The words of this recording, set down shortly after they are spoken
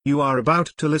You are about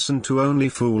to listen to Only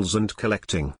Fools and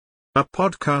Collecting, a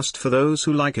podcast for those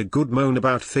who like a good moan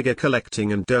about figure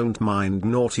collecting and don't mind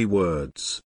naughty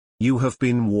words. You have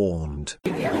been warned.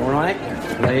 All right,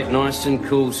 play it nice and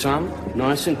cool, son.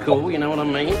 Nice and cool, you know what I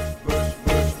mean?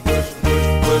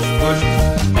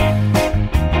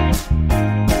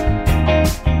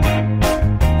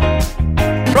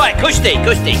 Right, cushy.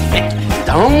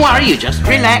 Don't worry, you just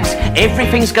relax.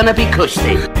 Everything's gonna be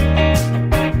cushy.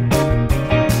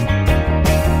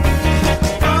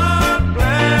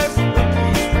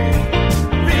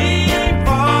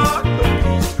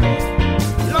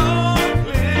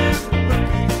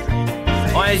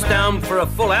 Eyes down for a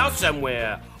full house and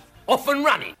we're off and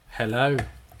running. Hello,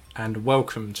 and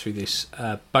welcome to this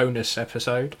bonus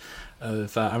episode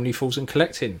of Only Fools and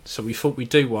Collecting. So we thought we'd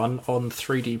do one on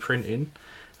 3D printing,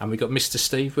 and we got Mr.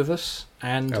 Steve with us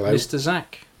and Hello. Mr.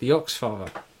 Zach, the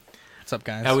Oxfather. What's up,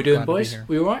 guys? How we doing, Glad to be boys? here.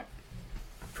 We all right?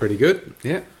 Pretty good,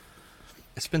 yeah.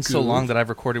 It's been so long that I've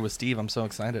recorded with Steve. I'm so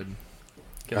excited.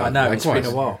 I know, it's been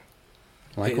likewise. a while.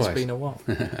 Likewise. It's been a while.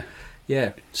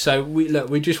 Yeah, so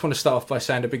we just want to start off by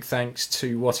saying a big thanks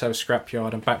to Watto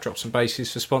Scrapyard and Backdrops and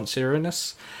Bases for sponsoring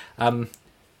us.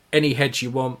 Any heads you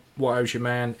want, Watto's your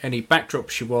man. Any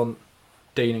backdrops you want,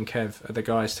 Dean and Kev are the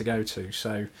guys to go to.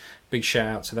 So big shout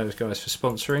out to those guys for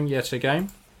sponsoring yet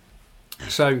again.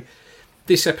 So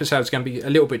this episode is going to be a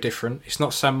little bit different. It's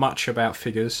not so much about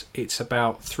figures, it's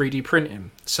about 3D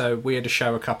printing. So we had a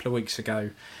show a couple of weeks ago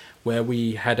where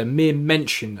we had a mere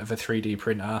mention of a 3D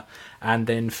printer, and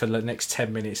then for the next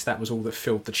 10 minutes that was all that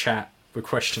filled the chat with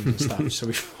questions and stuff. So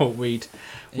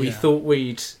we thought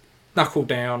we'd knuckle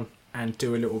down and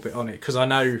do a little bit on it, because I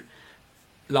know,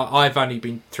 like, I've only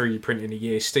been 3D printing a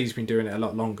year. Steve's been doing it a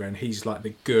lot longer, and he's like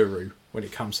the guru when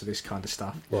it comes to this kind of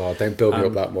stuff. Well, don't build me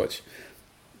up that much.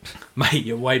 Mate,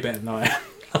 you're way better than I am.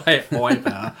 Like, way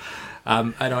better.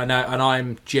 And I know, and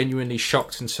I'm genuinely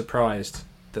shocked and surprised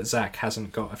that Zach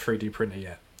hasn't got a 3D printer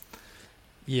yet.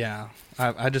 Yeah,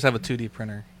 I just have a 2D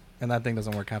printer, and that thing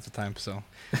doesn't work half the time, so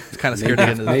it's kind of scared to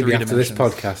get into the Maybe 3 after dimensions. this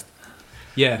podcast.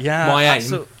 Yeah, Yeah, my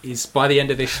aim is by the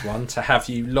end of this one to have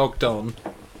you logged on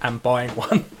and buying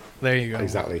one. There you go.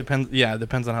 Exactly.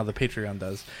 Depends on how the Patreon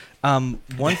does.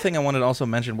 One thing I wanted to also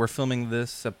mention, we're filming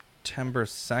this September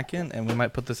 2nd, and we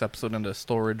might put this episode into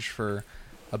storage for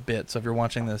a bit. So if you're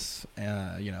watching this,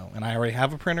 and I already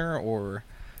have a printer or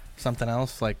something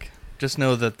else, like, just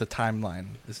know that the timeline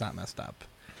is not messed up.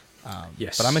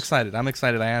 Yes. But I'm excited.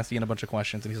 I asked Ian a bunch of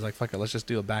questions, and he's like, fuck it, let's just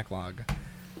do a backlog.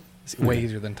 It's way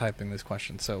easier than typing this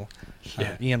question. So,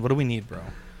 Ian, what do we need, bro?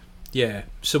 Yeah.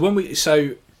 So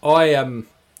I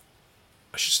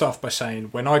should start off by saying,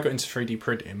 when I got into 3D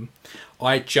printing,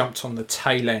 I jumped on the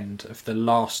tail end of the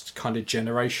last kind of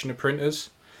generation of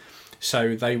printers.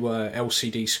 So they were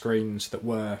LCD screens that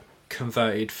were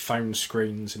converted phone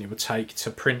screens, and it would take,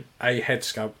 to print a head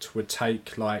sculpt would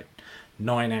take like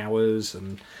 9 hours,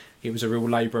 and it was a real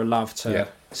labour of love to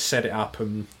set it up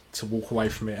and to walk away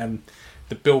from it. And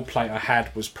the build plate I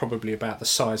had was probably about the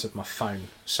size of my phone,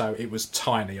 so it was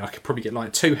tiny. I could probably get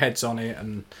like 2 heads on it,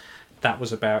 and that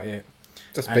was about it.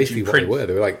 That's And basically you what print- they were.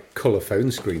 They were like colour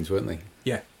phone screens, weren't they?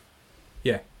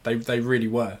 Yeah, they really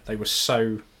were. They were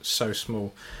so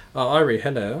small. Irie,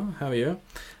 hello, how are you?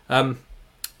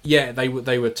 Yeah, they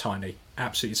were tiny,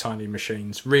 absolutely tiny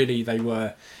machines. Really, they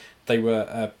were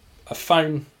a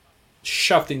phone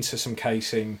shoved into some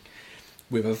casing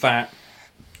with a vat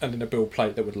and then a build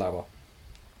plate that would lower.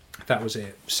 That was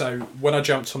it. So when I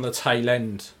jumped on the tail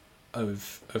end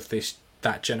of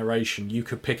that generation, you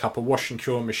could pick up a wash and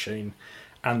cure machine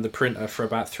and the printer for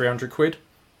about 300 quid,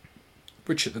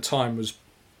 which at the time was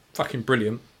fucking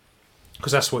brilliant,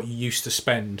 because that's what you used to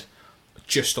spend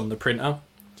just on the printer.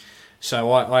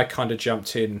 So I kind of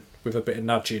jumped in with a bit of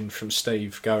nudging from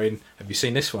Steve, going, have you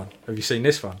seen this one? Have you seen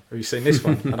this one? Have you seen this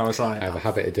one? And I was like, I have a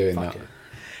habit of doing fuck that. it.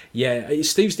 Yeah,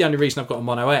 Steve's the only reason I've got a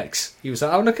Mono X. He was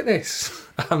like, oh, look at this.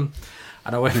 And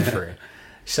I went for it.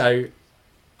 So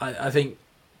I think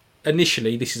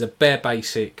initially this is a bare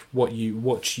basic what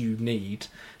you need.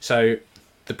 So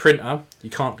the printer,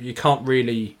 you can't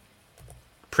really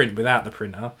print without the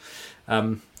printer.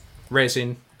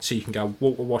 Resin, so you can go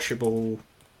water washable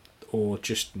or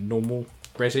just normal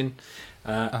resin.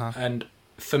 And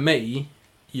for me,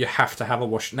 you have to have a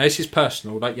wash. Now this is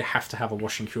personal, like, you have to have a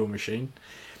wash and cure machine.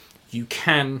 You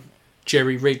can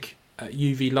jerry rig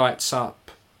UV lights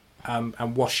up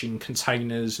and washing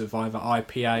containers of either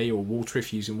IPA or water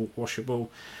if you're using water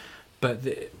washable. But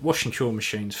the wash and cure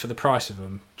machines, for the price of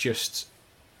them, just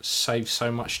save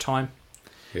so much time.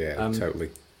 Yeah,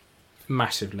 totally.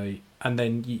 Massively. And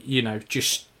then,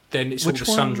 just then it's Which all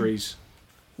the one? sundries.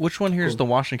 Which one here is the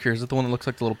wash and cure? Is it the one that looks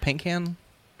like the little paint can?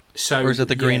 So, Or is it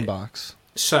the green yeah, box?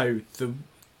 So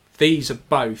these are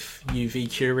both UV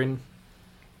curing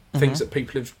things that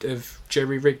people have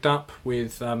jerry rigged up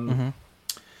with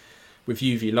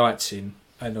UV lights in,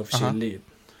 and obviously a lid.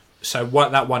 So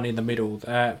that one in the middle,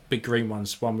 big green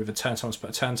one's one with a turntable, put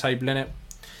a turntable in it.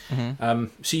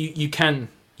 So you can,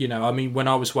 I mean, when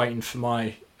I was waiting for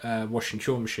my wash and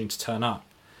cure machine to turn up,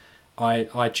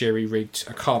 I jerry rigged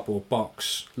a cardboard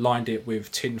box, lined it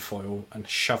with tin foil, and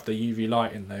shoved the UV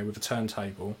light in there with a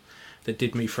turntable. That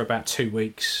did me for about 2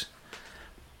 weeks.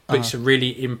 But it's a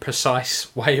really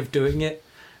imprecise way of doing it.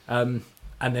 And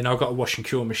then I got a wash and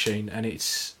cure machine, and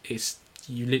it's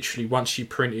you literally once you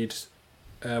printed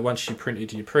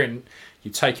your print,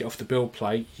 you take it off the build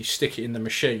plate, you stick it in the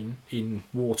machine in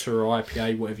water or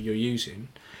IPA, whatever you're using,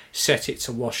 set it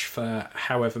to wash for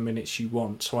however minutes you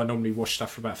want. So I normally wash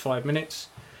stuff for about 5 minutes.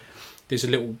 There's a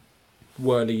little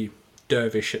whirly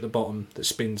dervish at the bottom that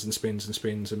spins and spins and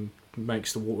spins and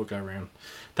makes the water go around.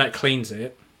 That cleans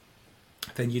it.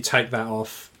 Then you take that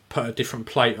off, put a different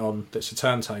plate on that's a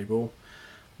turntable,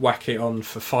 whack it on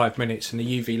for 5 minutes, and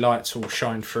the UV lights will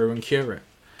shine through and cure it.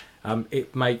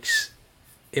 It makes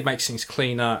things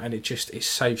cleaner, and it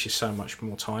saves you so much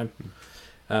more time.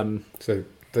 So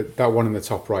that one in the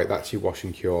top right, that's your wash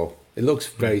and cure. It looks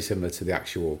very similar to the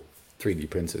actual 3D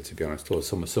printer, to be honest, or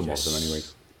some of them anyway.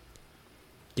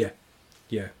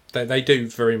 Yeah, they do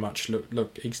very much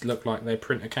look like their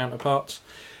printer counterparts,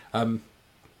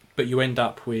 but you end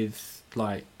up with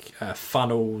like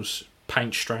funnels,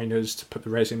 paint strainers to put the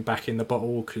resin back in the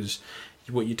bottle, because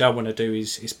what you don't want to do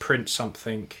is print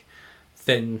something,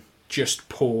 then just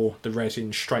pour the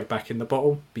resin straight back in the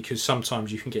bottle, because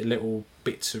sometimes you can get little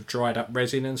bits of dried up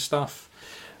resin and stuff.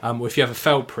 Or if you have a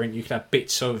failed print, you can have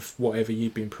bits of whatever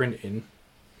you've been printing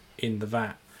in the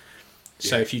vat.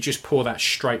 So if you just pour that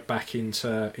straight back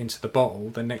into the bottle,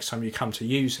 then next time you come to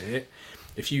use it,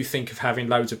 if you think of having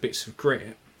loads of bits of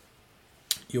grit,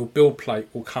 your build plate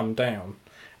will come down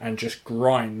and just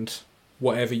grind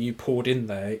whatever you poured in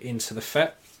there into the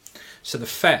FEP. So the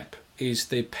FEP is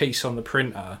the piece on the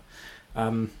printer,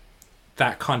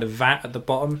 that kind of vat at the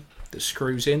bottom that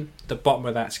screws in. The bottom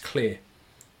of that's clear,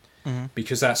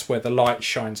 because that's where the light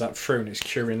shines up through, and it's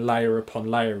curing layer upon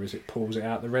layer as it pulls it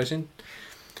out the resin.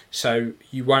 So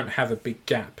you won't have a big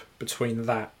gap between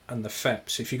that and the FEP.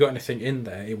 So if you've got anything in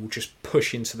there, it will just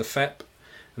push into the FEP,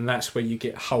 and that's where you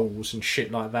get holes and shit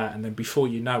like that. And then before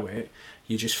you know it,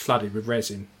 you're just flooded with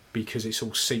resin because it's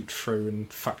all seeped through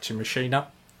and fucked your machine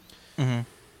up.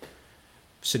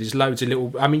 So there's loads of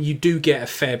little... I mean, you do get a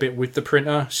fair bit with the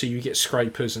printer, so you get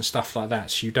scrapers and stuff like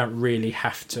that, so you don't really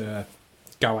have to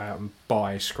go out and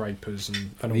buy scrapers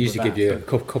and all They usually of that. give you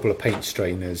a couple of paint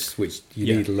strainers, which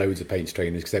you need loads of paint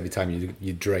strainers, because every time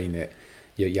you drain it,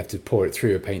 you have to pour it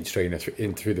through a paint strainer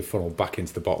through the funnel back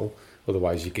into the bottle.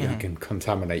 Otherwise, you can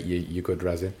contaminate your good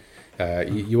resin.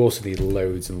 You also need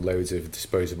loads and loads of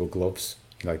disposable gloves,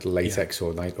 like latex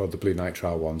or the blue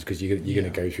nitrile ones, because you're going to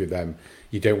go through them.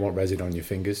 You don't want resin on your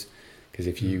fingers, because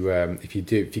if you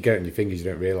get it on your fingers,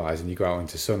 you don't realise, and you go out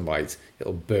into sunlight,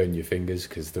 it'll burn your fingers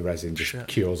because the resin just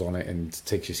cures on it and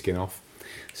takes your skin off.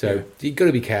 So you've got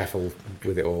to be careful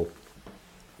with it all.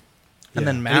 And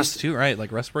then masks too, right?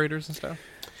 Like respirators and stuff?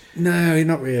 No,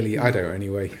 not really. I don't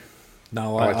anyway.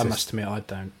 No, I must admit I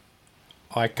don't.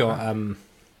 I got... I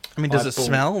mean, does it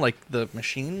smell like the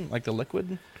machine, like the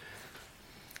liquid?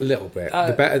 A little bit.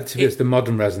 The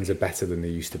modern resins are better than they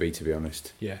used to be, to be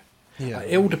honest. Yeah.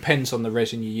 It all depends on the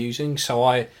resin you're using. So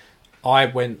I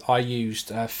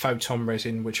used photon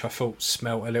resin, which I thought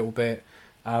smelt a little bit.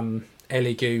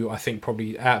 Elegoo, I think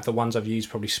probably out of the ones I've used,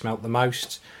 probably smelt the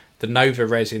most. The Nova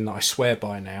resin that I swear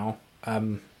by now,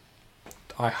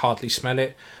 I hardly smell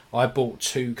it. I bought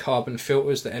 2 carbon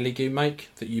filters that Elegoo make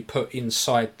that you put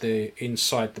inside the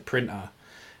printer.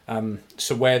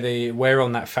 So where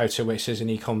on that photo where it says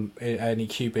any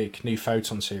cubic new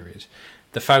photon series,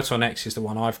 the Photon X is the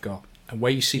one I've got, and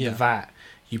where you see the vat,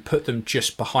 you put them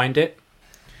just behind it,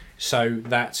 so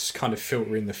that's kind of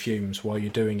filtering the fumes while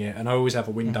you're doing it. And I always have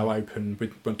a window open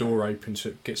with my door open so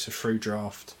it gets a through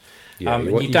draft. You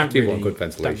don't do want good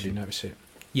ventilation. Don't really notice it.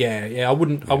 I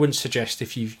wouldn't suggest,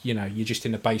 if you're just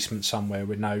in a basement somewhere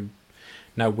with no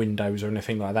windows or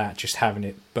anything like that, just having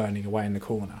it burning away in the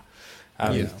corner.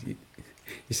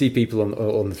 You see people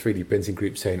on the 3D printing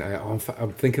group saying, I'm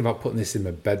thinking about putting this in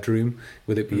my bedroom.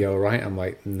 Would it be all right? I'm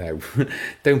like, no,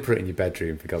 don't put it in your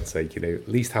bedroom, for God's sake. At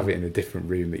least have it in a different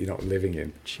room that you're not living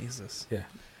in. Jesus.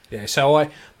 Yeah. So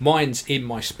mine's in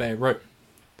my spare room,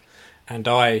 and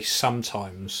I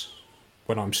sometimes,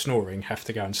 when I'm snoring, have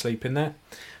to go and sleep in there.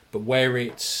 but where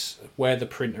the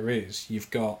printer is, you've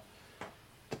got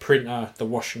the printer, the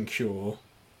wash and cure,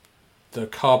 the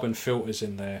carbon filters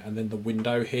in there, and then the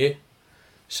window here.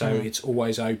 So it's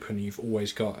always open. You've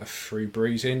always got a free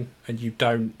breeze in, and you've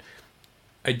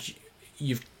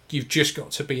just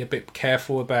got to be a bit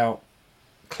careful about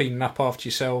cleaning up after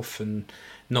yourself and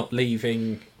not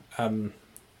leaving.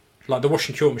 Like the wash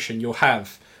and cure machine, you'll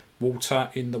have water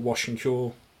in the wash and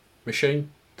cure machine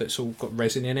that's all got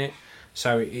resin in it.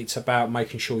 So it's about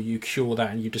making sure you cure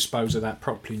that and you dispose of that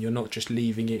properly, and you're not just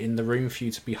leaving it in the room for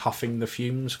you to be huffing the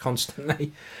fumes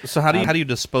constantly. So how do you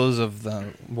dispose of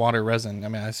the water resin? I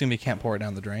mean, I assume you can't pour it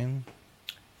down the drain.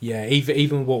 Yeah,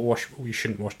 even water washable, you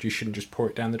shouldn't just pour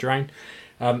it down the drain.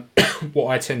 What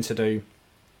I tend to do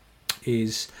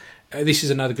is, this is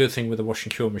another good thing with the wash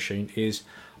and cure machine, is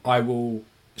I will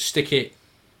stick it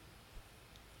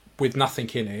with nothing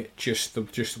in it, just the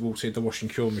water in the wash and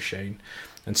cure machine,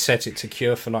 and set it to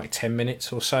cure for like 10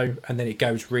 minutes or so, and then it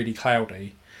goes really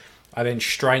cloudy. I then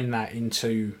strain that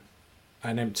into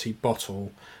an empty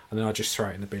bottle, and then I just throw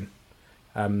it in the bin.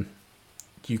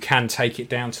 You can take it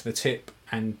down to the tip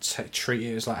and treat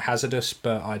it as like hazardous,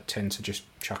 but I tend to just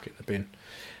chuck it in the bin.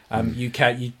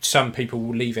 Some people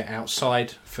will leave it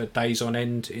outside for days on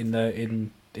end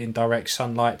in direct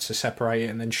sunlight to separate it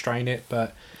and then strain it,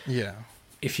 but yeah,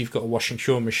 if you've got a wash and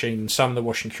cure machine, some of the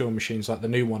wash and cure machines, like the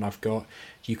new one I've got,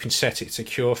 you can set it to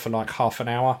cure for like half an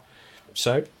hour.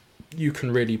 So you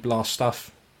can really blast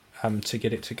stuff to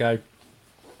get it to go.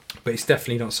 But it's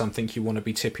definitely not something you want to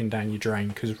be tipping down your drain,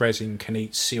 because resin can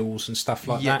eat seals and stuff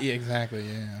like that. Yeah, exactly,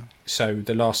 yeah. So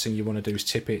the last thing you want to do is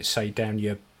tip it, say, down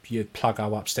your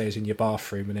plug-o upstairs in your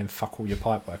bathroom and then fuck all your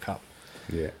pipework up.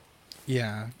 Yeah.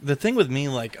 Yeah. The thing with me,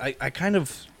 like, I kind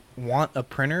of want a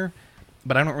printer,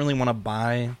 but I don't really want to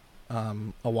buy a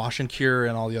wash and cure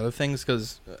and all the other things,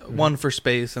 because one, for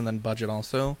space, and then budget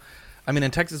also. I mean,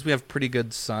 in Texas we have pretty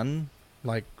good sun,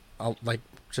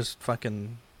 just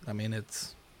fucking. I mean,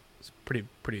 it's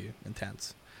pretty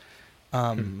intense.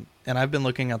 And I've been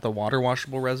looking at the water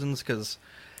washable resins because,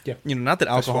 not that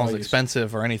alcohol is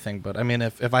expensive or anything, but I mean,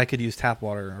 if I could use tap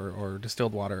water or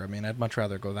distilled water, I mean, I'd much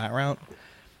rather go that route.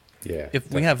 Yeah.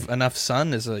 If we have enough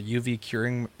sun, is a UV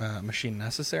curing machine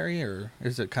necessary, or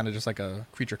is it kind of just like a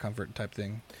creature comfort type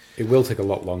thing? It will take a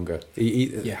lot longer.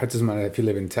 It doesn't matter if you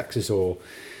live in Texas or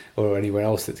anywhere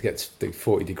else that gets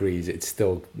 40 degrees. It's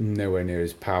still nowhere near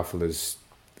as powerful as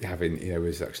having,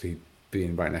 as actually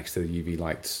being right next to the UV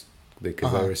lights,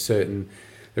 because there are certain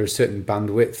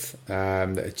bandwidth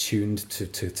that are tuned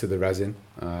to the resin,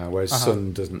 whereas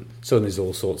sun doesn't. Sun is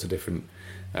all sorts of different.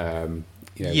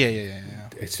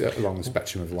 It's along the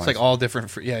spectrum of light. It's like all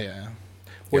different.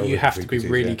 What you have to be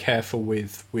really careful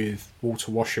with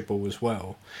water washable as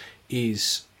well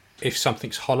is if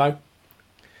something's hollow.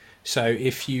 So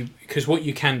because what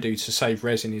you can do to save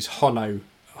resin is hollow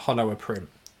a print.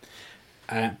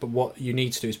 But what you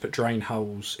need to do is put drain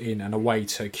holes in and a way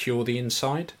to cure the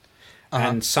inside.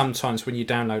 And sometimes when you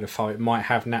download a file, it might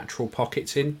have natural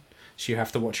pockets in. So you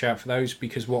have to watch out for those,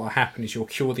 because what will happen is you'll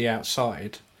cure the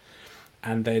outside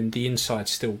and then the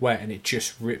inside's still wet and it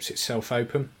just rips itself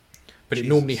open. But it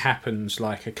normally happens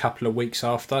like a couple of weeks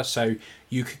after. So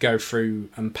you could go through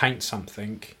and paint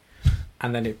something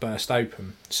and then it burst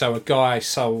open. So a guy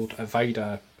sold a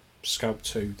Vader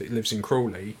sculpt that lives in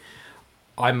Crawley.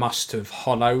 I must have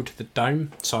hollowed the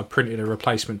dome, so I printed a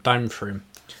replacement dome for him.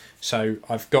 So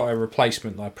I've got a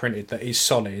replacement that I printed that is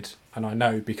solid, and I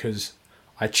know because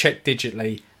I checked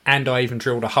digitally and I even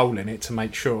drilled a hole in it to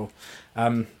make sure.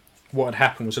 What had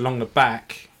happened was along the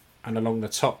back and along the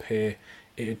top here,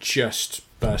 it had just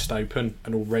burst open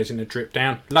and all resin had dripped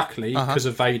down. Luckily, because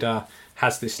a Vader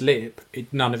has this lip,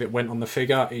 none of it went on the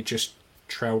figure, it just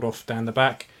trailed off down the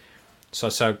back.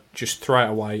 So just throw it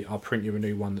away. I'll print you a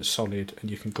new one that's solid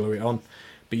and you can glue it on.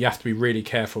 But you have to be really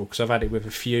careful, because I've had it with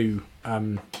a few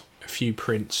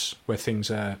prints where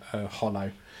things are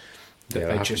hollow. That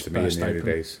they just burst open.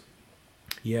 Days.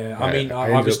 Yeah, I mean,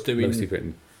 I was doing. Mostly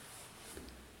printing.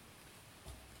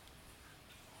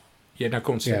 Yeah, no,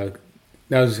 go on. Yeah,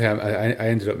 no, I was saying, I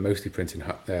ended up mostly printing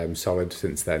solid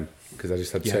since then, because I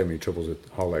just had so many troubles with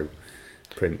hollow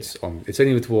prints on. It's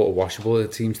only with water washable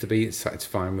it seems to be. It's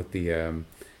fine with the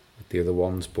other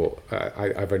ones, but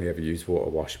I've only ever used water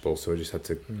washable, so I just had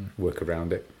to work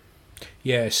around it.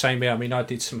 Yeah, same here. I mean, I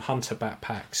did some hunter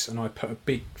backpacks and I put a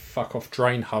big fuck off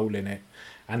drain hole in it,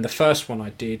 and the first one I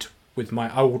did with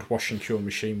my old wash and cure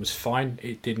machine was fine.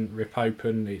 It didn't rip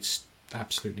open. It's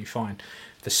absolutely fine.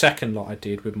 The second lot I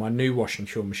did with my new wash and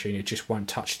cure machine, it just won't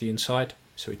touch the inside,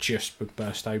 so it just would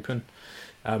burst open.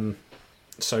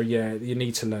 So yeah, you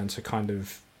need to learn to kind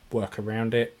of work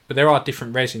around it. But there are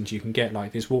different resins you can get.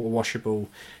 Like there's water washable.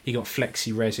 You got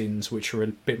flexi resins, which are a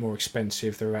bit more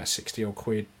expensive. They're about 60 odd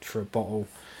quid for a bottle.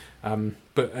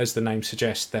 But as the name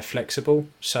suggests, they're flexible.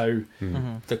 So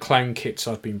the clone kits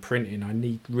I've been printing,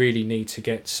 I really need to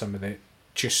get some of it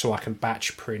just so I can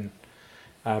batch print.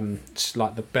 It's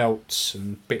like the belts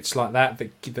and bits like that.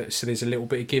 So there's a little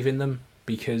bit of give in them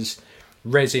because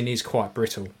resin is quite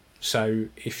brittle. So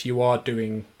if you are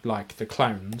doing like the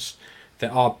clones,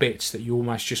 there are bits that you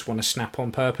almost just want to snap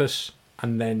on purpose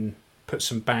and then put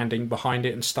some banding behind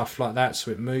it and stuff like that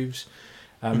so it moves.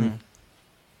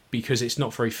 Because it's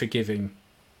not very forgiving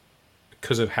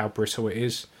because of how brittle it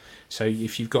is. So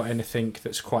if you've got anything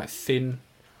that's quite thin,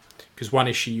 because one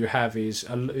issue you have is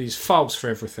files for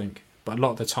everything, but a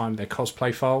lot of the time they're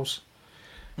cosplay files.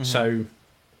 So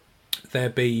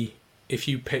if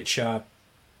you picture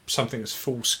something that's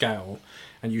full scale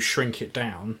and you shrink it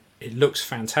down, it looks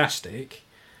fantastic,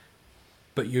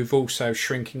 but you've also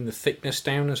shrinking the thickness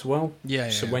down as well.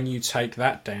 So when you take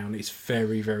that down, it's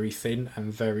very, very thin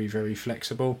and very, very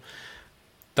flexible.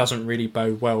 Doesn't really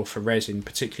bode well for resin,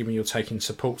 particularly when you're taking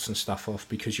supports and stuff off,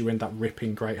 because you end up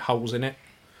ripping great holes in it.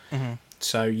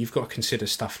 So you've got to consider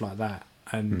stuff like that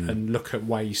and look at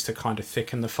ways to kind of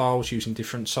thicken the files using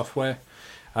different software,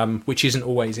 which isn't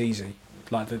always easy.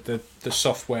 Like the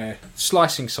software,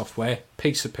 slicing software,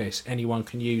 piece of piss, anyone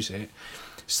can use it.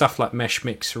 Stuff like Mesh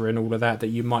Mixer and all of that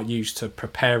you might use to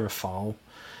prepare a file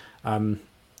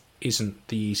isn't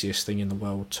the easiest thing in the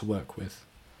world to work with.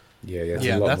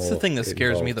 Yeah, that's the thing that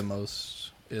scares me the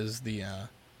most is the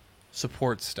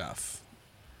support stuff.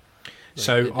 Like,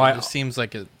 So it just seems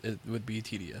like it would be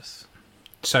tedious.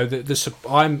 So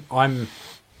I'm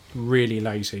really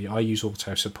lazy. I use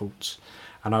auto supports,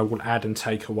 and I will add and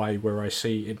take away where I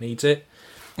see it needs it.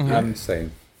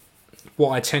 Same.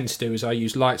 What I tend to do is I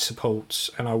use light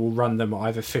supports, and I will run them at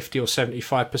either 50 or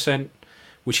 75%,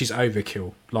 which is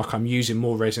overkill. Like I'm using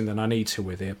more resin than I need to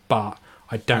with it, but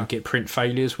I don't get print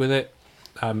failures with it,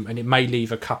 and it may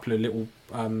leave a couple of little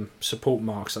support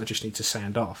marks that I just need to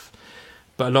sand off.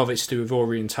 But a lot of it's to do with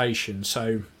orientation.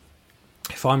 So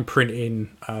if I'm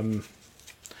printing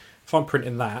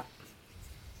that,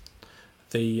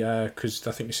 because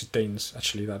I think this is Dean's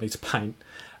actually that I need to paint.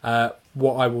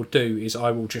 What I will do is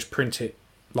I will just print it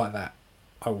like that.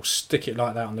 I will stick it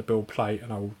like that on the build plate,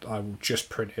 and I will just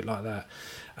print it like that.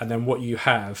 And then what you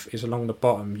have is along the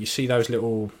bottom, you see those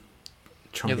little,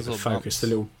 trying to get the focus,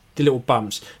 the little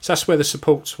bumps. So that's where the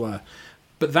supports were.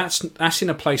 But that's in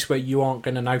a place where you aren't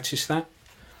going to notice that.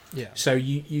 Yeah. So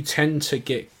you tend to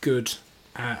get good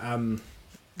at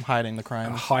hiding the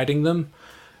crime, hiding them.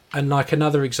 And like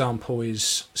another example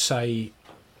is, say,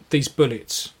 these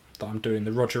bullets that I'm doing,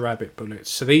 the Roger Rabbit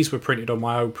bullets. So these were printed on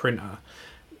my old printer.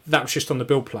 That was just on the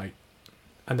build plate.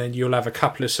 And then you'll have a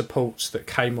couple of supports that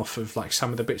came off of like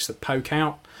some of the bits that poke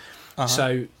out.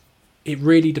 So it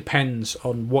really depends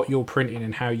on what you're printing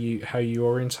and how you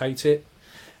orientate it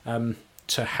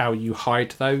to how you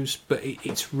hide those. But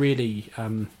it's really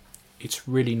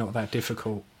not that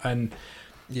difficult. And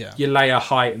your layer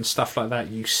height and stuff like that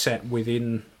you set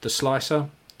within the slicer.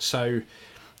 So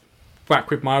back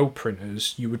with my old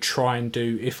printers, you would try and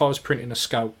do, if I was printing a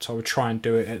sculpt, I would try and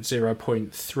do it at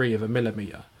 0.3 of a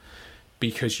millimetre,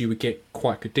 because you would get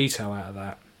quite good detail out of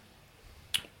that.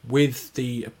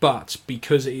 But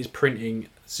because it is printing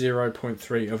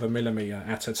 0.3 of a millimetre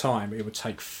at a time, it would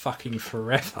take fucking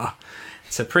forever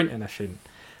to print anything.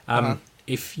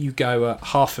 If you go at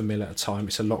half a mil at a time,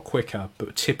 it's a lot quicker.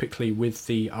 But typically with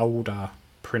the older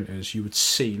printers, you would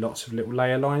see lots of little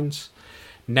layer lines.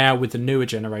 Now with the newer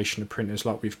generation of printers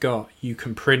like we've got, you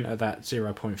can print at that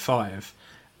 0.5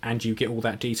 and you get all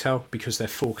that detail because they're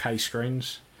 4K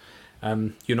screens.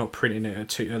 You're not printing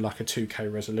it at like a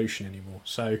 2K resolution anymore.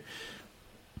 So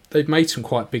they've made some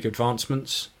quite big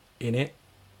advancements in it.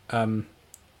 And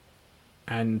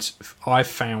I've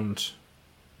found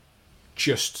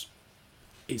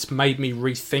it's made me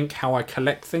rethink how I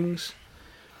collect things.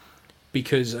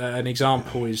 Because an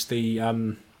example is the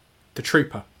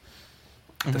Trooper,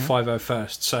 the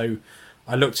 501st. So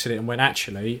I looked at it and went,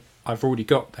 actually, I've already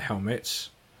got the helmets.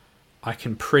 I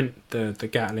can print the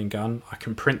Gatling gun. I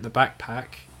can print the backpack.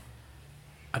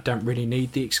 I don't really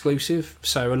need the exclusive.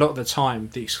 So a lot of the time,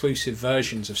 the exclusive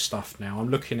versions of stuff now, I'm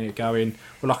looking at it going,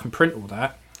 well, I can print all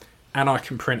that. And I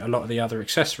can print a lot of the other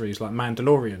accessories, like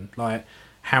Mandalorian. Like,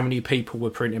 how many people were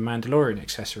printing Mandalorian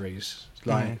accessories?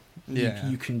 Like,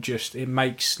 you can just, it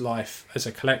makes life as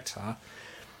a collector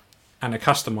and a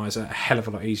customizer a hell of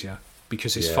a lot easier.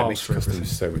 Because it's files for everything.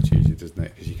 So much easier, doesn't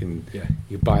it? Because you can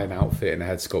you buy an outfit and a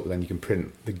head sculpt, then you can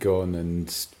print the gun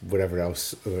and whatever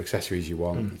else other accessories you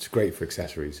want. It's great for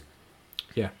accessories.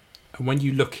 Yeah, and when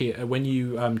you look at when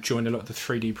you join a lot of the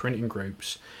 3D printing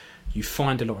groups, you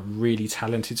find a lot of really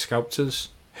talented sculptors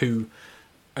who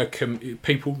are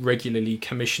people regularly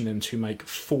commission them to make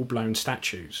full-blown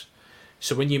statues.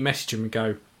 So when you message them and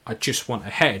go, I just want a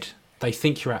head, they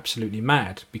think you're absolutely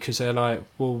mad, because they're like,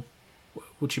 well,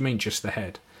 what do you mean just the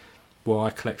head? Well, I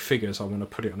collect figures, I want to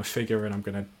put it on a figure and I'm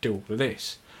going to do all of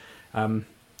this.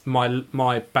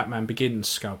 My Batman Begins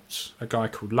sculpts, a guy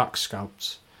called Lux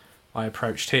Sculpts, I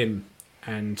approached him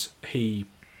and he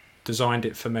designed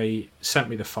it for me, sent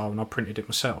me the file, and I printed it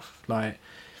myself. Like,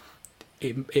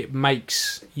 it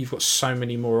makes, you've got so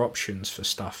many more options for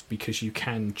stuff, because you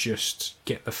can just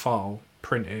get the file,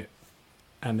 print it,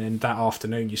 and then that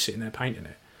afternoon you're sitting there painting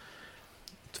it.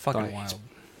 It's fucking wild.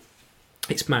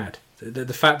 It's mad.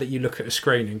 The fact that you look at a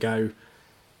screen and go,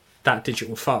 that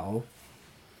digital file,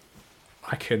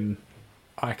 I can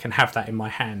have that in my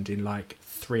hand in like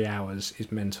 3 hours,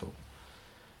 is mental.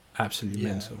 Absolutely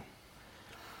mental.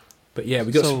 But yeah,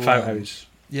 we got some photos.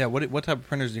 What type of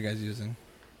printers are you guys using?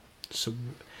 So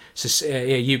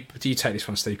you take this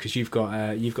one, Steve, because you've got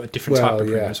a different type of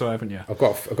printer as well, haven't you? I've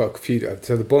got a few.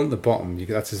 So the bottom,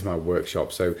 that's just my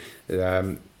workshop. So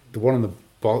the one on the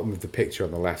bottom of the picture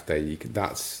on the left there,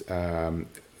 that's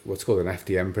what's called an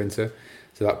FDM printer.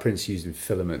 So that prints using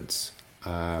filaments,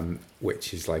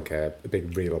 which is like a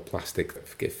big reel of plastic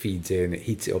that feeds in. It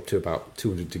heats it up to about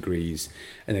 200 degrees,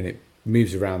 and then it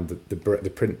moves around the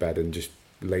print bed and just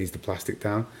lays the plastic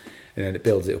down, and then it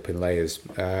builds it up in layers.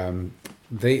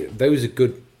 Those are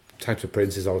good types of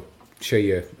printers. I'll show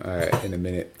you in a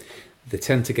minute. They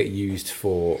tend to get used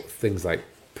for things like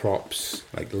props,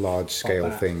 like large scale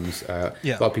things. A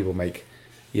lot of people make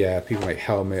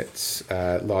helmets,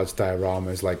 large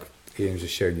dioramas, like Ian's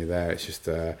just showing you there. It's just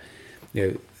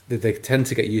they tend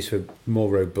to get used for more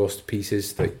robust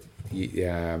pieces that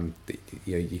you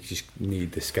just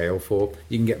need the scale for.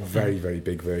 You can get very, very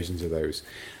big versions of those.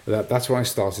 That's what I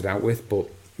started out with, but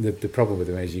the problem with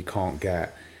them is you can't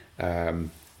get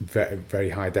very, very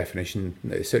high definition.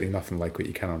 It's certainly nothing like what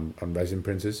you can on resin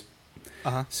printers.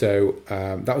 So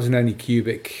that was an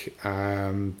Anycubic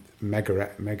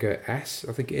Mega S,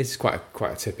 I think it is. Quite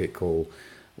a typical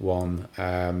one.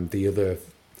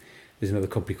 There's another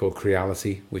company called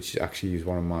Creality, which actually uses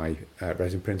one of my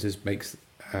resin printers.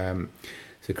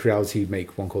 So Creality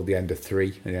make one called the Ender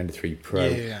 3 and the Ender 3 Pro.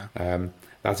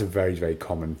 That's a very, very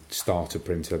common starter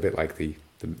printer, a bit like the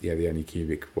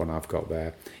Anycubic one I've got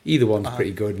there. Either one's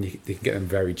pretty good, and you can get them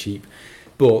very cheap.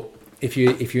 But if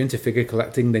you're into figure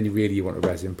collecting, then you really want a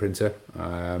resin printer,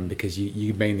 because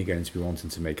you're mainly going to be wanting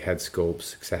to make head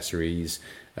sculpts, accessories,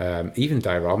 even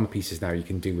diorama pieces now you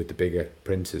can do with the bigger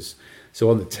printers. So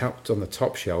on the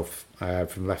top shelf,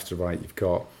 from left to right, you've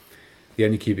got the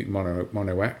Anycubic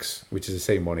Mono X, which is the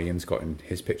same one Ian's got in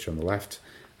his picture on the left.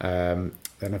 Then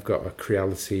I've got a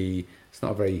Creality. It's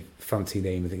not a very fancy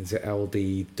name. I think it's an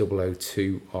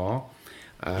LD002R.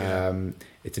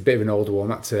 It's a bit of an older one.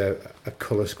 That's a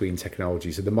color screen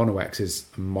technology. So the Mono X is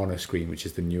a mono screen, which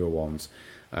is the newer ones,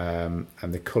 and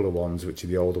the color ones, which are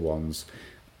the older ones,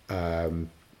 are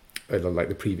like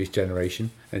the previous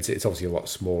generation. And it's obviously a lot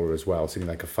smaller as well. So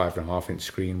like a 5.5-inch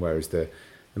screen, whereas the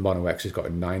Mono X has got a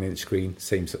 9-inch screen,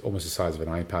 almost the size of an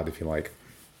iPad, if you like.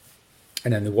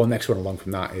 And then the next one along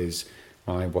from that is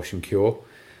my Wash and Cure,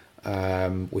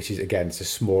 which is, again, it's a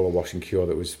smaller Wash and Cure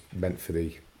that was meant for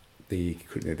the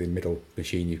middle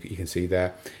machine you can see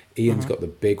there. Ian's got the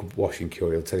big Wash and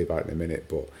Cure. He'll tell you about it in a minute,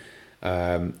 but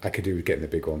I could do with getting the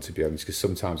big one, to be honest, because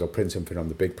sometimes I'll print something on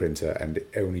the big printer and it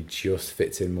only just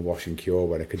fits in my Wash and Cure,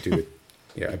 when I could do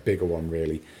a bigger one,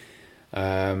 really.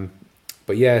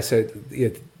 But yeah, so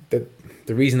the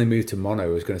reason they moved to mono,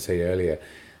 I was going to say earlier,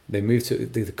 they moved to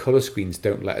the color screens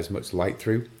don't let as much light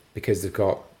through, because they've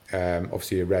got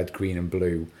obviously a red, green, and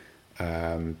blue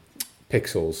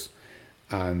pixels,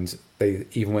 and they,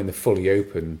 even when they're fully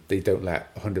open, they don't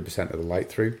let 100% of the light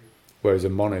through. Whereas a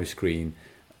mono screen,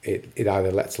 it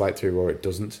either lets light through or it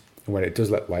doesn't. And when it does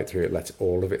let light through, it lets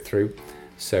all of it through.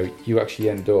 So you actually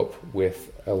end up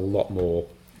with a lot more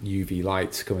UV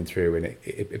lights coming through, and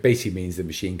it basically means the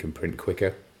machine can print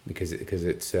quicker because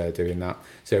it's doing that.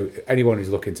 So anyone who's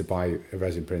looking to buy a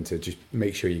resin printer, just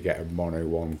make sure you get a mono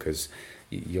one, because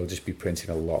you'll just be printing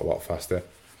a lot faster.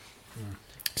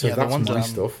 So that's my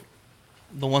stuff.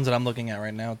 The ones that I'm looking at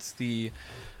right now, it's the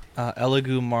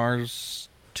Elegoo Mars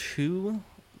 2.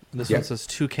 This one says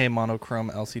 2K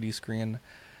monochrome LCD screen.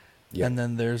 And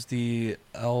then there's the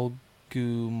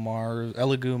Elegoo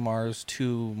Mars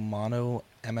 2 Mono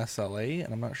MSLA,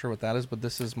 and I'm not sure what that is, but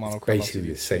this is monochrome. Basically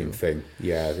the same thing.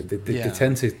 Yeah, they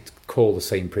tend to call the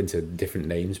same printer different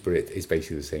names, but it's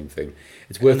basically the same thing.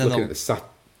 It's worth looking at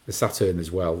the Saturn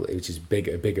as well, which is a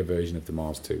bigger version of the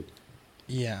Mars 2.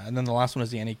 Yeah, and then the last one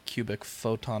is the Anycubic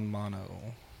Photon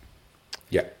Mono.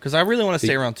 Yeah. Because I really want to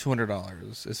stay around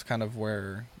 $200. It's kind of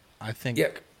where I think...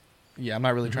 Yeah, I'm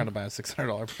not really trying to buy a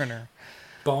 $600 printer.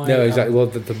 No, exactly. Well,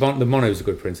 the Mono is a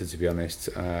good printer, to be honest.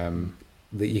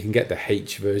 You can get the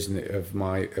H version of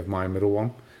my middle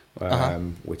one,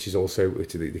 which is also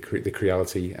the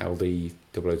Creality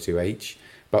LD002H,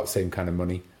 about the same kind of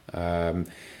money.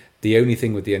 The only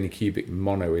thing with the Anycubic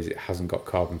Mono is it hasn't got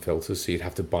carbon filters, so you'd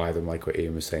have to buy them, like what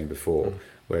Ian was saying before.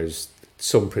 Whereas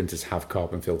some printers have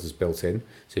carbon filters built in.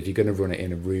 So if you're going to run it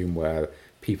in a room where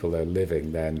people are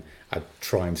living, then I'd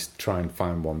try and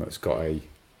find one that's got a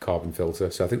carbon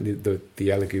filter. So I think the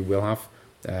Elegoo will have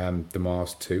the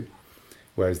Mars 2,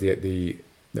 whereas the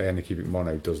Anycubic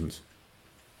Mono doesn't.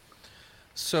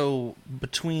 So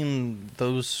between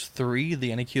those three,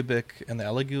 the Anycubic and the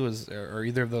Elegoo, are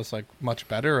either of those like much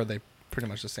better, or are they pretty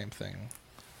much the same thing?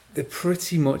 They're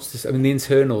pretty much the same. I mean, the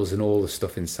internals and all the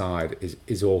stuff inside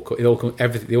is all they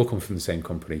all come from the same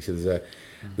company. So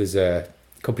there's a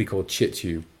company called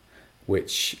Chitu,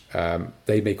 which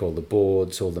they make all the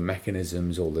boards, all the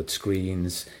mechanisms, all the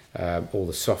screens, all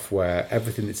the software.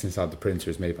 Everything that's inside the printer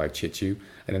is made by Chitu.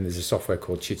 And then there's a software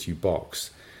called Chitu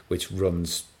Box, which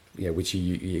runs, which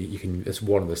you can. It's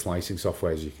one of the slicing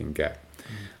softwares you can get.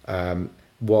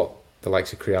 What the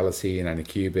likes of Creality and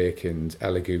Anycubic and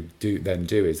Elegoo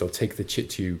do is they'll take the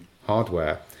Chitu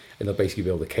hardware and they'll basically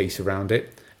build a case around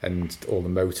it and all the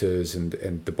motors and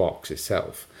the box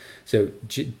itself. So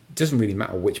it doesn't really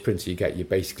matter which printer you get, you're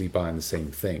basically buying the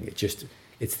same thing.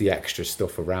 It's the extra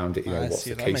stuff around it, what's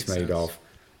the case made of,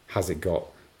 has it got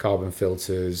carbon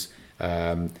filters,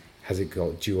 has it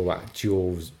got dual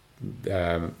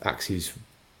axis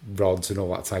rods and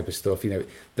all that type of stuff. They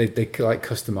like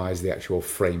customize the actual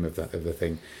frame of the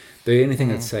thing. The only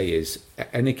thing I'd say is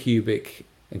Anycubic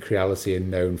and Creality are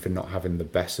known for not having the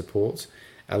best support.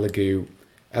 Elegoo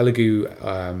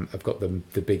have got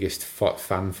the biggest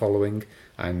fan following,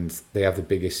 and they have the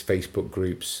biggest Facebook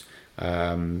groups,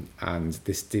 and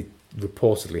they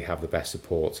reportedly have the best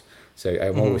support. So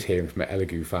I'm always hearing from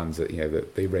Elegoo fans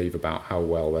that they rave about how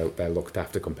well they're looked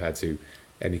after compared to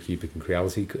Anycubic and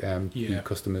Creality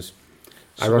customers.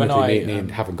 So ironically, me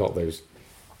and haven't got those.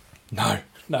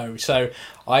 No. So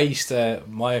I used to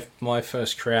my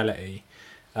first Creality,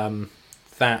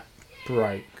 that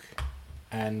broke,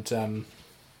 and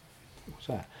what's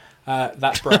that?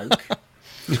 That broke.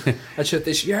 I said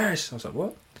this. Yes, I was like,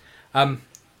 what?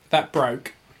 That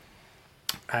broke,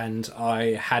 and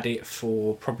I had it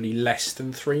for probably less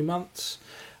than 3 months.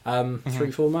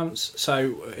 3-4 months.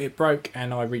 So it broke,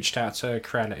 and I reached out to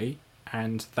Creality,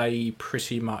 and they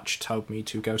pretty much told me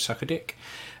to go suck a dick.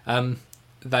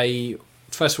 They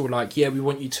first of all we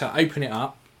want you to open it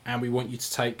up, and we want you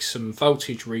to take some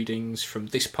voltage readings from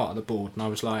this part of the board. And I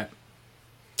was like,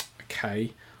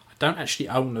 okay, I don't actually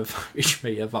own a voltage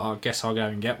meter, but I guess I'll go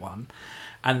and get one.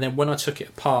 And then when I took it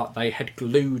apart, they had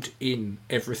glued in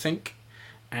everything,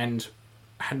 and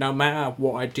no matter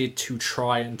what I did to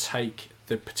try and take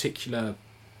the particular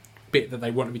bit that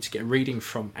they wanted me to get a reading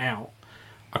from out,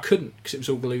 I couldn't, because it was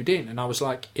all glued in. And I was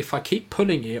like, if I keep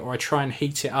pulling it or I try and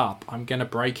heat it up, I'm going to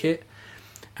break it.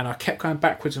 And I kept going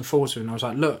backwards and forwards with it, and I was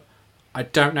like, look, I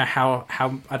don't know how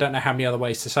many other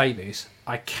ways to say this.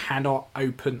 I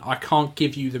can't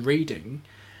give you the reading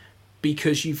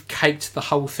because you've caked the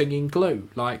whole thing in glue.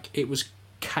 Like, it was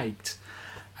caked.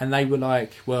 And they were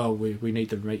like, well, we need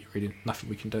the reading, nothing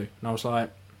we can do. And I was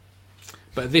like,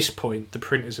 but at this point, the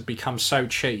printers have become so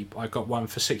cheap, I got one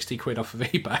for 60 quid off of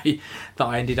eBay that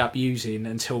I ended up using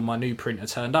until my new printer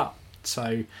turned up.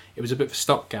 So it was a bit of a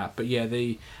stopgap. But yeah,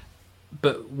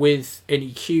 but with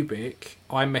Anycubic,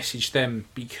 I messaged them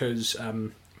because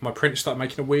my printer started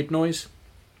making a weird noise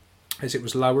as it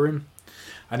was lowering.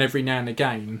 And every now and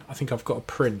again, I think I've got a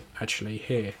print actually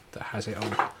here that has it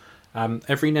on.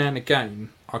 Every now and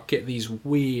again, I get these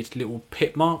weird little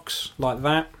pit marks like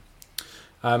that.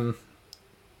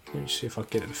 Let me see if I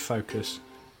get it to focus.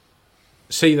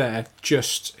 See there,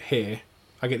 just here,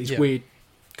 I get these weird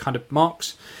kind of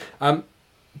marks.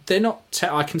 They're not.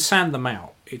 I can sand them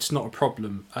out. It's not a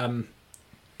problem.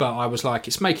 But I was like,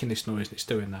 it's making this noise and it's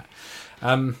doing that.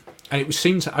 And it would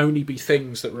seem to only be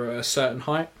things that were at a certain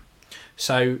height.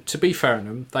 So to be fair on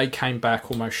them, they came back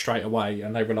almost straight away,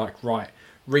 and they were like, right,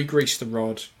 re-grease the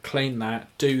rod, clean that,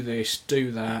 do this,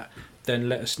 do that, then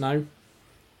let us know.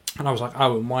 And I was like,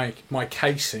 oh, and my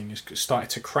casing has started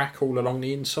to crack all along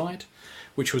the inside,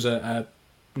 which was a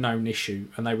known issue,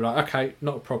 and they were like, okay,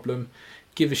 not a problem.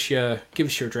 Give us your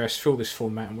address, fill this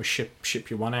format, and we'll ship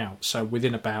you one out. So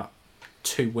within about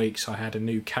 2 weeks, I had a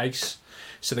new case.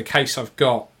 So the case I've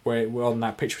got, where on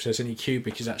that picture it says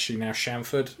Anycubic, is actually now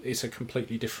Shamford. It's a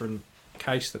completely different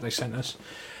case that they sent us.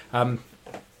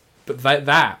 But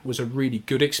that was a really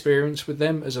good experience with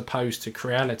them, as opposed to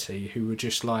Creality, who were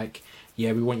just like,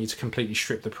 yeah, we want you to completely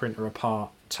strip the printer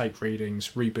apart, take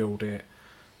readings, rebuild it,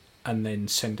 and then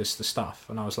send us the stuff.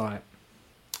 And I was like,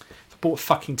 if I bought a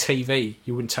fucking TV,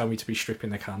 you wouldn't tell me to be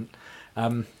stripping the cunt.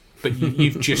 But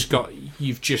you've just got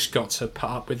to put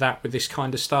up with that with this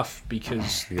kind of stuff,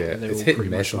 because they're it's all hit pretty and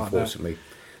miss, much like that. unfortunately.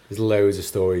 There's loads of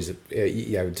stories.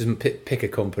 It doesn't pick a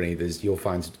company. You'll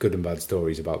find good and bad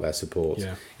stories about their support.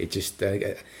 Yeah. It just,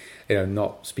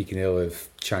 not speaking ill of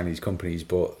Chinese companies,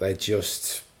 but they're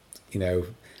just, I think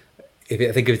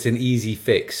if it's an easy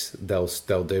fix, they'll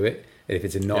do it. And if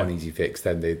it's not an easy fix,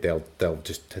 then they'll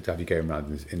just have you going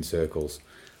around in circles.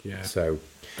 Yeah. So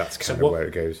that's kind of where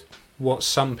it goes. What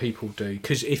some people do,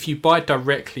 because if you buy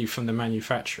directly from the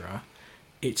manufacturer,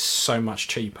 it's so much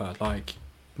cheaper. Like,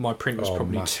 my printer was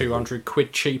probably massively. 200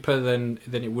 quid cheaper than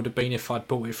it would have been if I'd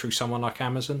bought it through someone like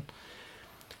Amazon.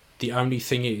 The only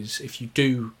thing is, if you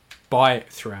do buy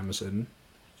it through Amazon,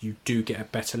 you do get a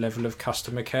better level of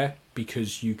customer care,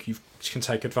 because you can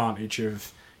take advantage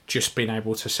of just being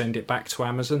able to send it back to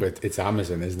Amazon. But it's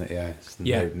Amazon, isn't it?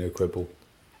 Yeah. No quibble.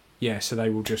 Yeah, so they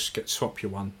will just swap you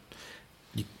one.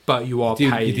 But you are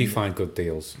paying. You do find good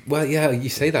deals. Well, yeah, you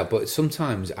say that, but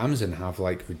sometimes Amazon have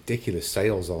like ridiculous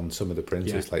sales on some of the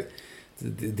printers, like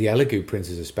the Elegoo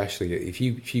printers, especially. If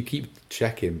you keep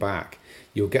checking back,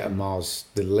 you'll get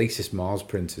the latest Mars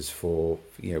printers for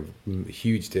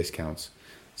huge discounts.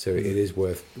 So it is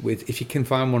worth. If you can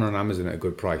find one on Amazon at a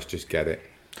good price, just get it.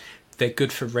 They're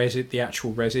good for resin, the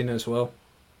actual resin as well.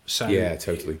 So yeah,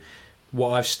 totally. What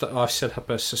I've set up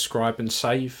a subscribe and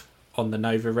save on the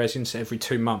Nova resin, so every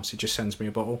 2 months it just sends me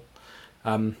a bottle,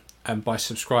 and by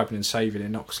subscribing and saving, it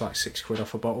knocks like £6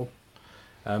 off a bottle,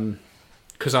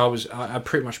 because I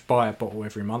pretty much buy a bottle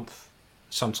every month,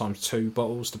 sometimes 2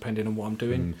 bottles depending on what I'm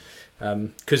doing,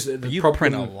 because you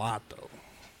print a lot though.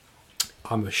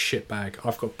 I'm a shitbag.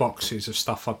 I've got boxes of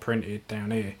stuff I printed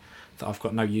down here that I've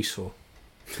got no use for,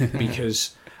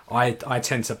 because I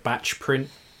tend to batch print,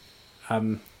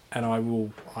 and I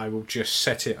will just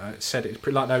set it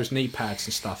like those knee pads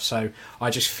and stuff. So I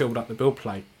just filled up the build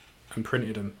plate and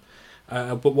printed them.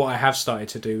 But what I have started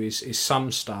to do is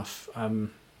some stuff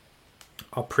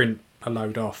I'll print a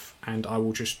load off, and I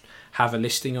will just have a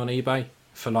listing on eBay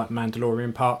for like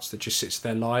Mandalorian parts that just sits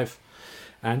there live.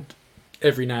 And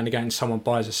every now and again someone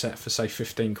buys a set for say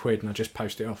 15 quid, and I just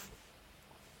post it off.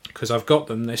 Because I've got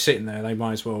them, they're sitting there, they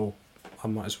might as well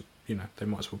go.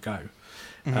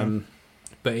 Mm-hmm.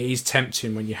 But it is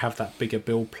tempting when you have that bigger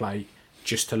build plate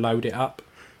just to load it up.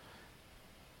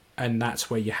 And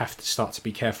that's where you have to start to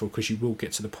be careful, because you will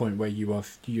get to the point where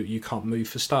you can't move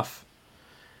for stuff.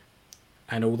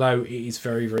 And although it is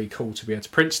very, very cool to be able to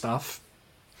print stuff,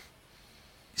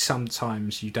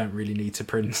 sometimes you don't really need to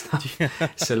print stuff.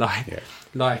 So like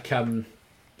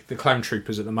the Clone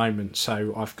Troopers at the moment.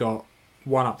 So I've got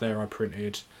one up there I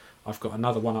printed. I've got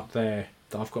another one up there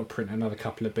that I've got to print another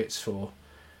couple of bits for.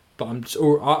 But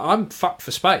I'm fucked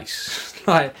for space.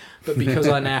 But because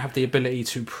I now have the ability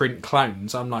to print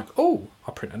clones, I'm like, oh,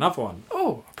 I'll print another one.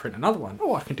 Oh, I'll print another one.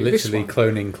 Oh, I can do literally this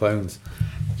one. Cloning clones.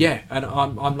 Yeah, and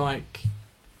I'm like,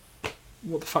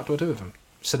 what the fuck do I do with them?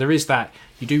 So there is that.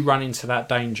 You do run into that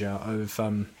danger of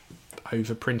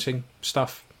overprinting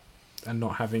stuff and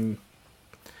not having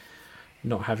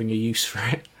a use for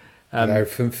it.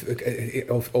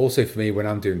 Also for me, when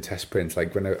I'm doing test prints,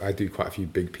 like when I do quite a few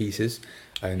big pieces,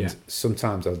 and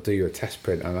sometimes I'll do a test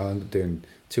print and I'll end up doing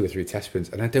 2 or 3 test prints,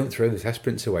 and I don't throw the test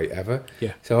prints away ever.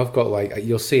 Yeah. So I've got, like,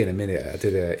 you'll see in a minute, I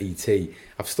did a ET.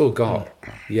 I've still got,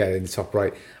 in the top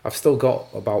right, I've still got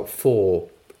about 4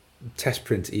 test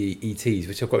print ETs,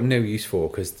 which I've got no use for,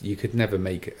 because you could never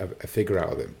make a figure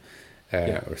out of them.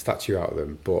 Or a statue out of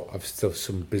them, but I've still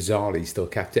bizarrely still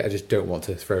kept it. I just don't want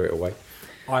to throw it away.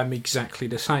 I'm exactly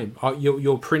the same.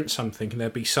 You'll print something and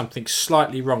there'll be something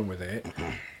slightly wrong with it,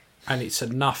 and it's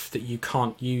enough that you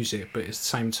can't use it, but at the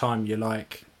same time you're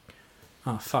like,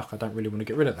 oh fuck, I don't really want to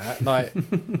get rid of that. Like,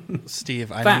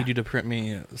 Steve, I need you to print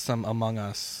me some Among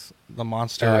Us, the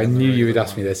monster. I knew you would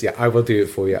ask me this. Yeah, I will do it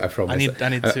for you. I promise. I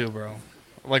need 2, bro.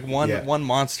 Like one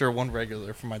monster, one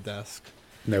regular for my desk.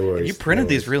 No worries. You printed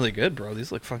these really good, bro.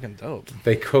 These look fucking dope.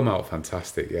 They come out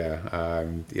fantastic, yeah.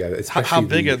 How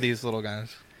big are these little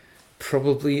guys?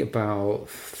 Probably about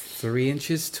 3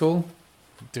 inches tall.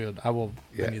 Dude, I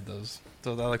need those.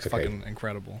 So that looks Okay. fucking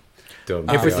incredible. Done.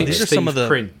 Everything these are Steve some of the-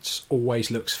 prints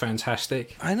always looks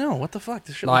fantastic. I know, what the fuck?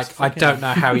 This shit Like, looks I fucking- don't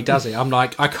know how he does it. I'm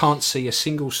like, I can't see a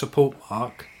single support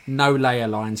mark, no layer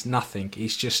lines, nothing.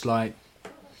 It's just like,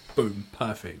 boom,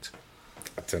 perfect.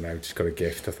 I don't know, just got a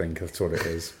gift, I think. That's what it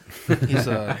is. He's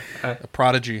a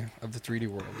prodigy of the 3D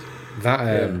world.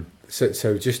 That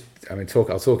so just I'll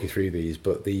talk you through these,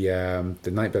 but the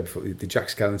Nightbed, the Jack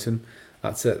Skellington,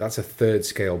 that's a third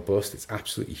scale bust. It's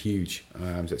absolutely huge.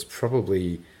 So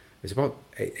it's about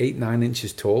 8-9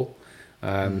 inches tall.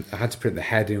 I had to print the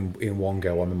head in one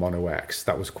go on the Mono X.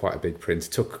 That was quite a big print.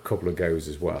 It took a couple of goes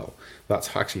as well.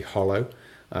 That's actually hollow.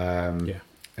 And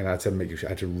I had to I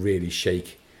had to really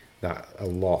shake that a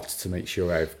lot to make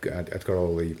sure I'd got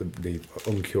all the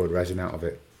uncured resin out of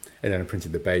it. And then I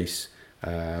printed the base.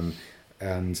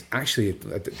 And actually,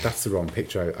 that's the wrong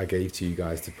picture I gave to you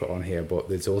guys to put on here, but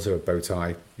there's also a bow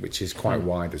tie, which is quite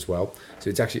wide as well.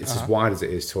 So it's as wide as it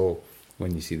is tall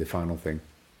when you see the final thing.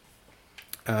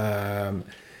 And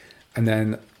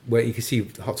then where you can see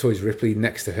Hot Toys Ripley,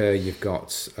 next to her, you've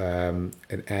got an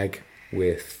egg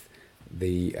with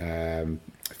the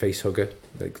face hugger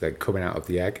like coming out of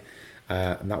the egg.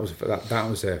 And that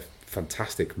was a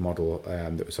fantastic model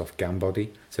that was off Gambody.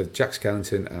 So Jack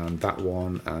Skellington and that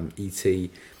one and ET,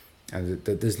 and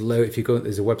there's if you go,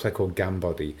 there's a website called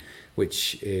Gambody,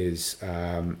 which is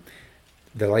they're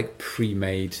like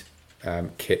pre-made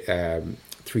kit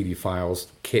 3D files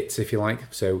kits, if you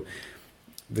like. So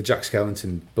the Jack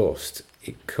Skellington bust,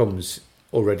 it comes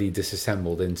already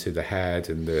disassembled into the head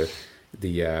and the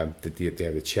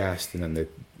chest, and then the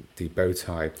bow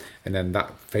tie, and then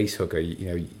that face hugger.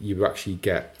 You actually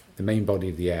get the main body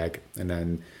of the egg, and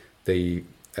then the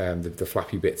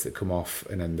flappy bits that come off,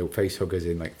 and then the face huggers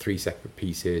in like 3 separate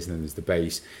pieces, and then there's the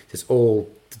base. So it's all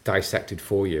dissected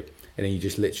for you, and then you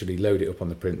just literally load it up on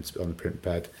the print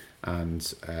bed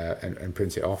and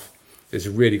print it off. It's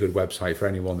a really good website for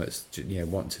anyone that's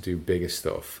want to do bigger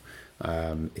stuff.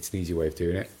 It's an easy way of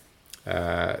doing it.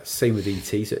 Same with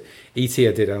ET. So ET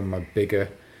I did on my bigger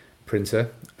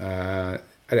printer. I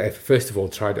first of all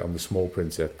tried it on the small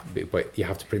printer, but you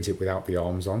have to print it without the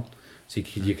arms on. So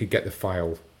you could get the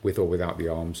file with or without the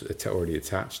arms already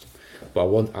attached. But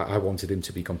I wanted him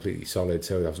to be completely solid,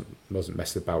 so I wasn't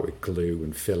messing about with glue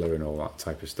and filler and all that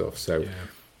type of stuff. So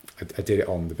I did it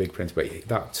on the big printer, but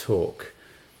that took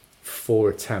 4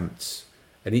 attempts,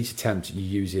 and each attempt you're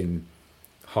using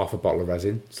half a bottle of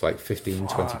resin. It's like 15,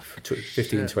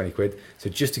 20 quid. So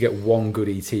just to get one good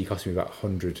ET cost me about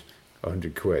 100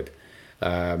 quid.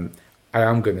 I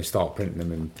am going to start printing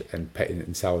them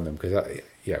and selling them, because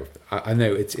I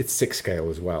know it's 6 scale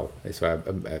as well. So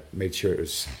I made sure it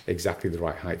was exactly the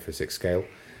right height for 6 scale.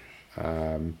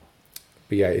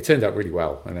 But yeah, it turned out really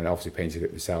well, and then obviously painted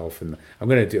it myself. And I'm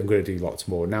going to do lots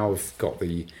more now. I've got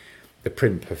the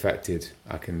print perfected.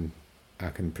 I can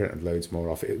print loads more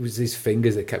off. It was these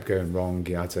fingers that kept going wrong.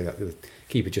 I had to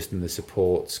keep adjusting the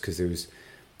supports because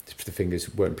the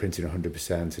fingers weren't printing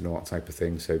 100% and all that type of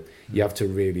thing. So you have to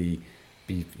really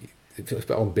be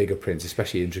on bigger prints,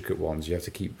 especially intricate ones. You have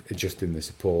to keep adjusting the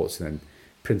supports and then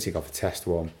printing off a test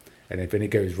one. And if it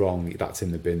goes wrong, that's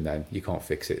in the bin. Then you can't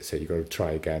fix it, so you've got to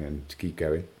try again and keep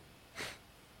going.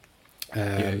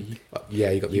 You got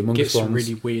the Among Us ones. You get some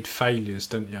really weird failures,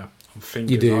 don't you? On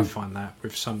fingers, You do. I find that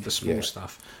with some of the small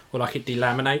stuff. Well, like it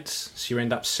delaminates, so you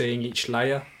end up seeing each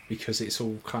layer because it's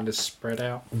all kind of spread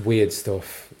out. Weird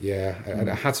stuff, yeah. And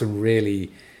I had some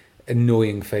really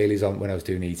annoying failures on when I was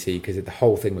doing ET, because the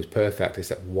whole thing was perfect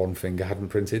except one finger hadn't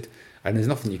printed, and there's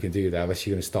nothing you can do there unless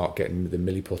you're going to start getting the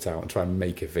milliput out and try and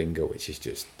make a finger, which is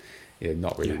just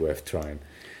not really worth trying.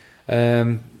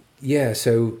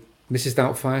 So Mrs.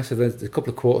 Doubtfire, so there's a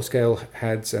couple of quarter scale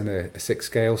heads and a 6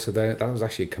 scale, so that was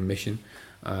actually a commission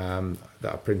that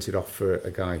I printed off for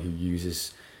a guy who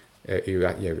uses I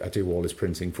do all his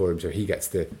printing for him, so he gets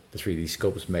the 3D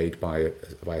sculpts made by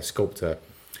a sculptor.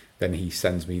 Then he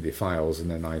sends me the files,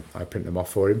 and then I print them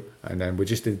off for him. And then we're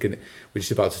just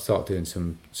about to start doing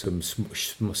some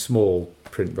small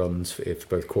print runs for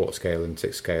both quarter scale and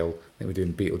 6 scale. I think we're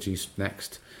doing Beetlejuice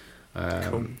next,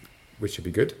 which should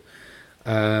be good.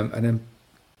 And then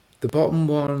the bottom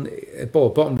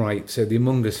right, so the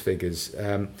Among Us figures,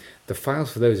 the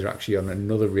files for those are actually on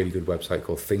another really good website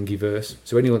called Thingiverse.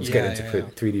 So anyone's getting into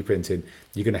 3D printing,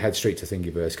 you're going to head straight to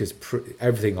Thingiverse, because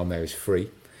everything on there is free.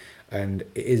 And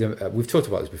it is we've talked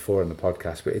about this before on the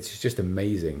podcast, but it's just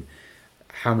amazing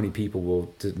how many people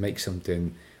will make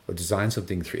something or design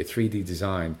something, a 3D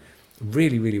design,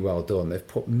 really, really well done. They've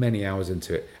put many hours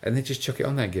into it, and they just chuck it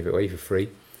on there and give it away for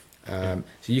free. So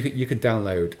you could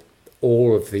download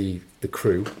all of the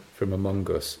crew from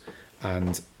Among Us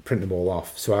and print them all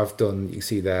off. So I've done, you can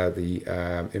see there, the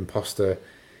imposter,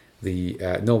 the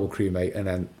normal crewmate, and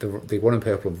then the one in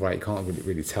purple on the right, you can't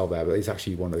really tell there, but it's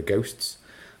actually one of the ghosts.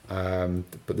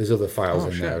 But there's other files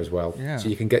in there as well. Yeah. So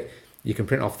you can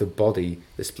print off the body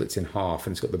that splits in half,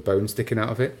 and it's got the bone sticking out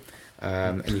of it,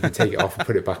 and you can take it off and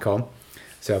put it back on.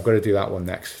 So I've got to do that one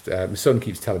next. My son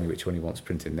keeps telling me which one he wants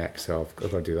printed next, so I've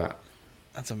got to do that.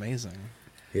 That's amazing.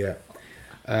 Yeah.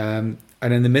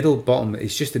 And in the middle bottom,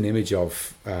 it's just an image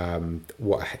of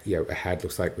what a head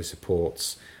looks like with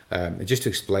supports. And just to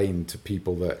explain to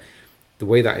people that the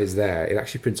way that is there, it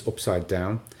actually prints upside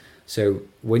down. So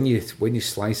when you're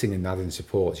slicing and adding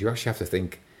supports, you actually have to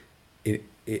think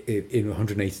in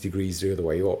 180 degrees the other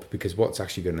way up, because what's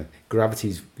actually going to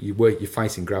you're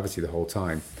fighting gravity the whole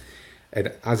time,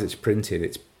 and as it's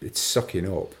printed, it's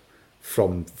sucking up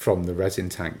from the resin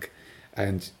tank,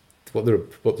 and what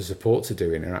the supports are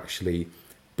doing are actually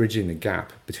bridging the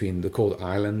gap between, they're called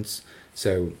islands.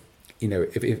 So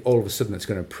if all of a sudden it's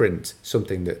going to print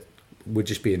something that would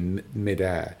just be in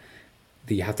mid-air,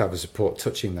 you have to have a support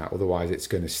touching that, otherwise it's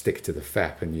going to stick to the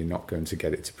FEP and you're not going to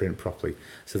get it to print properly.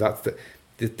 So that's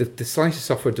the Slicer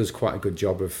software does quite a good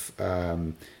job of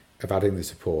adding the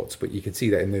supports, but you can see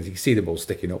that, and you can see them all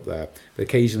sticking up there. But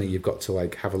occasionally you've got to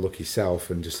have a look yourself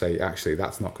and just say, actually,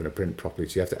 that's not going to print properly.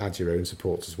 So you have to add your own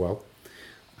supports as well,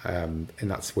 and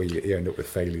that's where you end up with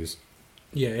failures.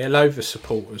 Yeah, it'll over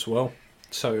support as well.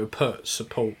 So it'll put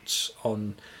supports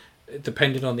on,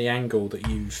 depending on the angle that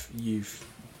you've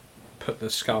put the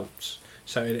sculpts.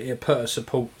 So it'll put a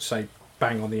support, say,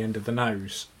 bang on the end of the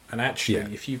nose, and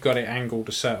actually, if you've got it angled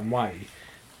a certain way,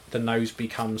 the nose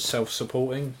becomes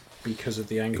self-supporting because of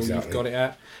the angle you've got it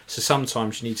at. So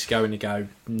sometimes you need to go in and go,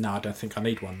 no, I don't think I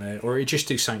need one there. Or it just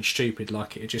do something stupid,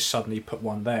 like it just suddenly put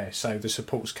one there. So the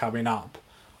support's coming up,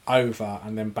 over,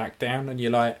 and then back down. And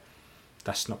you're like,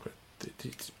 that's not good.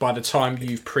 By the time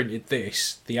you've printed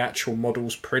this, the actual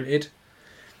model's printed.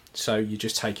 So you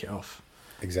just take it off.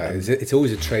 Exactly. It's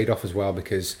always a trade-off as well,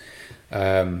 because,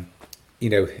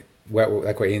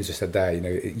 like what Ian's just said there,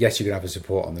 yes, you can have a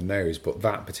support on the nose, but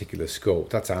that particular sculpt,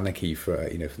 that's Anarchy from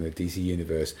the DC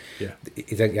universe. Yeah,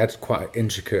 it had quite an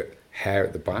intricate hair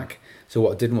at the back. So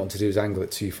what I didn't want to do is angle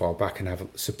it too far back and have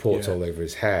supports all over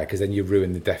his hair, because then you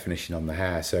ruin the definition on the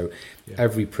hair. So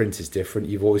every print is different.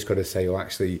 You've always got to say, well,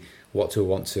 actually, what do I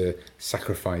want to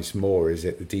sacrifice more? Is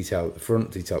it the detail at the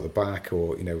front, detail at the back,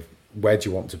 or where do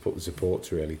you want to put the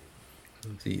supports really? So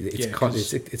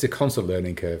it's a constant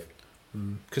learning curve.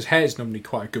 Because hair is normally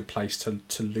quite a good place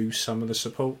to lose some of the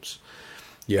supports.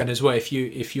 Yeah, and as well, if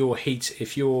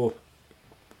you're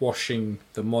washing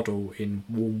the model in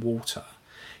warm water,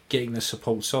 getting the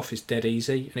supports off is dead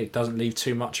easy, and it doesn't leave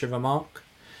too much of a mark.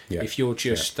 Yeah. If you're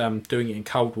just doing it in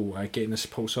cold water, getting the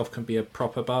supports off can be a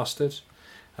proper bastard.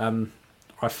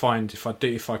 I find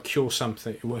if I cure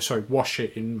something, wash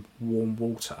it in warm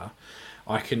water,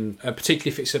 I can,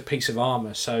 particularly if it's a piece of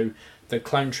armour. So the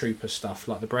Clone Trooper stuff,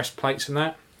 like the breastplates and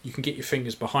that, you can get your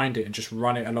fingers behind it and just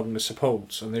run it along the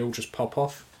supports, and they all just pop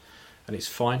off, and it's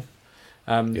fine.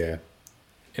 It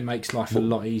makes life a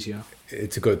lot easier.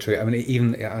 It's a good trick. I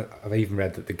mean, I've even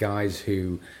read that the guys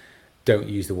who don't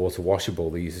use the water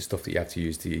washable, they use the stuff that you have to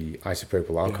use the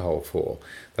isopropyl alcohol for.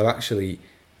 They'll actually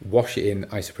wash it in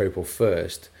isopropyl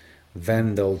first,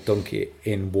 then they'll dunk it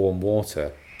in warm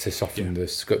water to soften the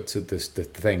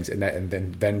things, and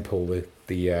then pull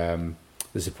the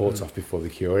supports off before they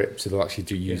cure it. So they'll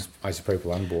actually use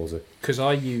isopropyl and water. Because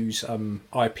I use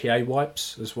IPA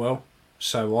wipes as well.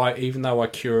 So even though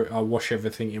I wash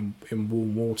everything in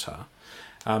warm water,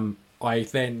 I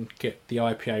then get the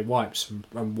IPA wipes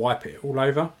and wipe it all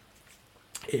over.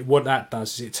 What that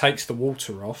does is it takes the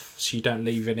water off, so you don't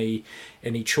leave any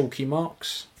chalky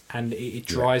marks, and it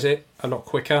dries it a lot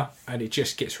quicker, and it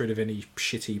just gets rid of any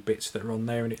shitty bits that are on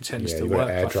there, and it tends to work.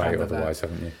 Air dry it otherwise,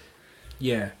 haven't you?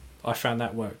 Yeah, I found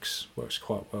that works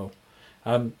quite well.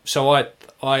 So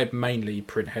I mainly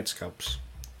print head sculpts,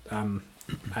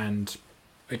 and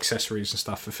accessories and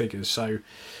stuff for figures. So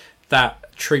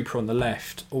that trooper on the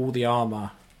left, all the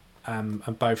armour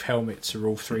and both helmets are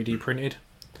all 3D printed.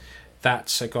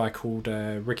 That's a guy called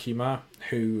Ricky Ma,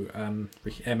 who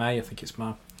Ricky MA, I think it's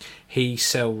Ma. He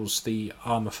sells the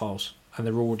armour files, and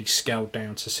they're already scaled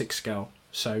down to 6 scale.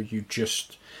 So you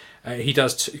just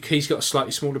he's got a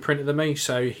slightly smaller printer than me,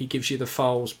 so he gives you the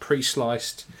files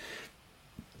pre-sliced,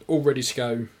 all ready to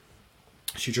go.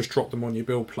 So you just drop them on your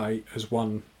build plate as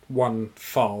one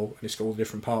file, and it's got all the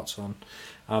different parts on,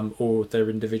 or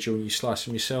they're individual and you slice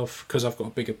them yourself. Because I've got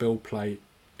a bigger build plate,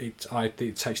 it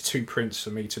takes 2 prints for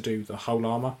me to do the whole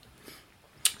armour,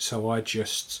 so I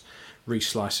just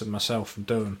reslice them myself and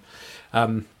do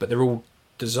them. But they're all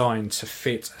designed to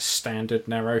fit a standard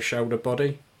narrow shoulder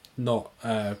body, not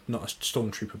a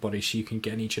Stormtrooper body, so you can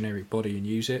get any generic body and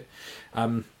use it.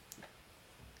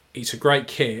 It's a great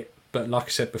kit, but like I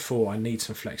said before, I need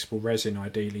some flexible resin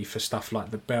ideally for stuff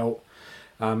like the belt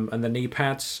and the knee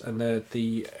pads and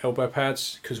the elbow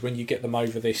pads, because when you get them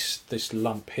over this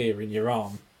lump here in your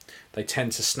arm, they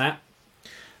tend to snap.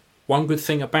 One good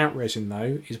thing about resin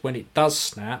though is when it does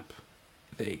snap,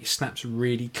 it snaps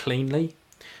really cleanly.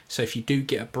 So if you do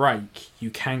get a break, you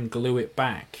can glue it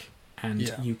back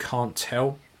and you can't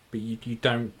tell, but you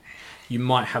don't. You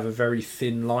might have a very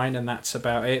thin line and that's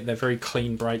about it. They're very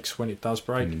clean breaks when it does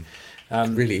break. It's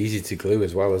really easy to glue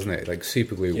as well, isn't it? Like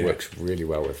super glue works really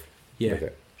well with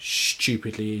it.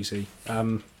 Stupidly easy.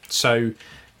 So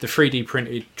the 3D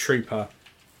printed Trooper,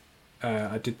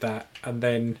 I did that, and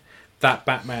then that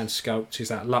Batman sculpt is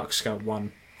that Lux sculpt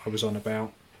one I was on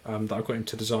about, that I got him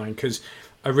to design, because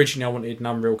originally I wanted an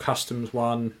Unreal Customs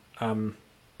one,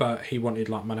 but he wanted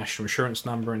like my national insurance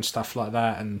number and stuff like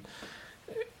that, and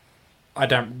I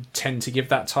don't tend to give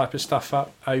that type of stuff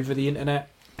up over the internet.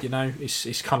 You know,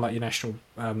 it's kind of like your national.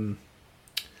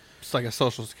 It's like a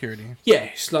social security. Yeah,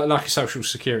 it's like a social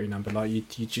security number. Like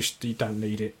you don't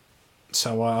need it.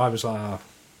 So I was like,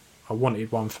 I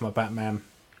wanted one for my Batman,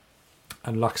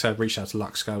 and like I said, I reached out to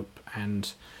Luxscope,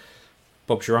 and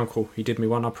Bob's your uncle. He did me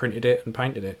one. I printed it and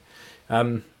painted it.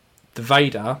 The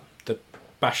Vader, the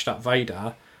bashed up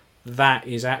Vader, that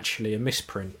is actually a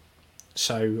misprint.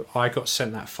 So I got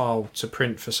sent that file to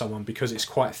print for someone because it's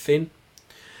quite thin.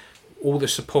 All the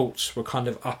supports were kind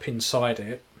of up inside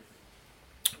it.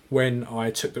 When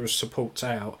I took the supports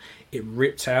out, it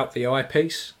ripped out the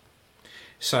eyepiece.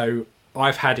 So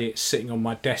I've had it sitting on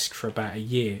my desk for about a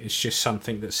year. It's just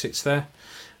something that sits there.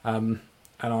 And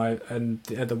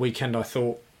at the weekend I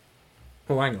thought,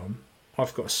 well, hang on,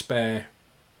 I've got a spare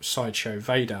Sideshow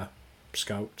Vader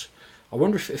sculpt. I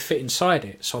wonder if it fit inside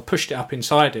it. So I pushed it up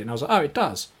inside it and I was like, oh, it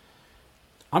does.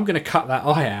 I'm going to cut that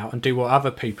eye out and do what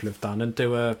other people have done and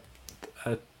do a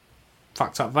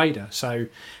fucked up Vader. So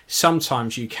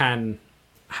sometimes you can,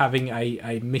 having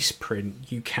a misprint,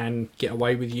 you can get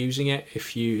away with using it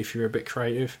if you're a bit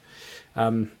creative.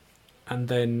 And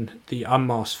then the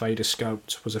Unmasked Vader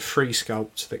sculpt was a free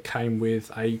sculpt that came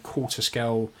with a quarter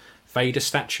scale Vader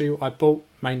statue I bought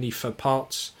mainly for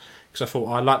parts, because I thought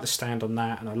I like the stand on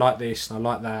that and I like this and I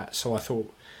like that, so I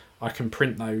thought I can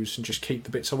print those and just keep the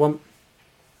bits I want.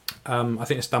 I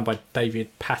think it's done by David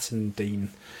Pattendine.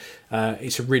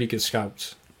 It's a really good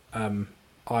sculpt.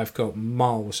 I've got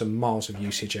miles and miles of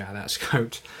usage out of that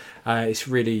sculpt. I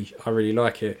really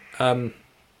like it. Then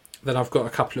I've got a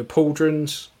couple of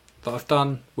pauldrons that I've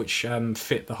done, which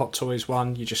fit the Hot Toys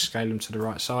one. You just scale them to the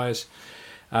right size.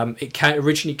 It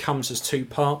originally comes as 2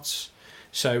 parts.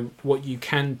 So what you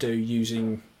can do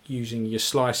using your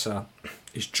slicer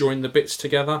is join the bits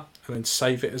together and then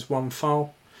save it as one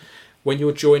file. When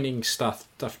you're joining stuff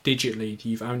digitally,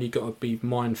 you've only got to be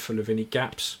mindful of any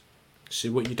gaps. So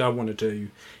what you don't want to do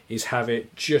is have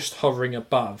it just hovering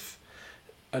above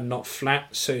and not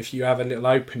flat. So if you have a little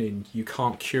opening, you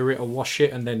can't cure it or wash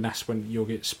it, and then that's when you'll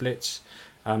get splits.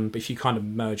 But if you kind of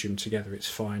merge them together, it's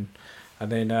fine.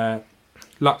 And then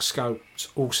Luxscope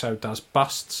also does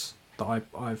busts. That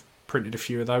I've printed a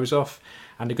few of those off,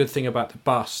 and the good thing about the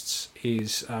busts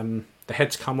is the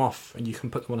heads come off and you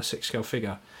can put them on a 6 scale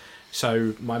figure.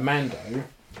 So my Mando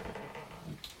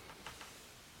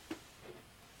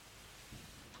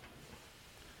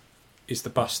is the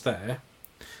bust there,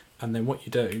 and then what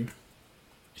you do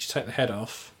is you take the head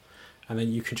off and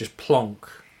then you can just plonk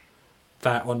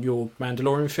that on your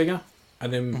Mandalorian figure,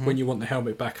 and then when you want the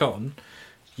helmet back on,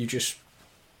 you just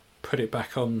put it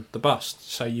back on the bust,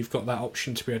 so you've got that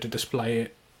option to be able to display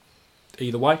it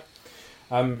either way.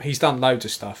 He's done loads of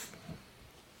stuff,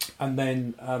 and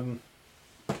then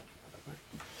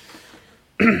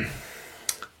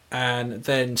and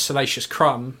then Salacious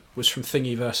Crumb was from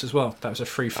Thingiverse as well. That was a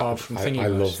free file from Thingiverse. I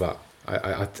love that.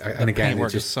 I and again,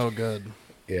 paintwork it just is so good.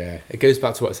 Yeah, it goes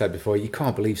back to what I said before. You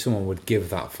can't believe someone would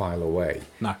give that file away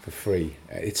for free.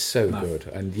 It's so good,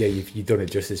 and yeah, you've done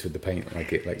it justice with the paint,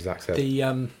 like Zach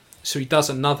said. So he does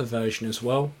another version as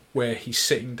well where he's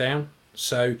sitting down.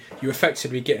 So you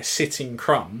effectively get a sitting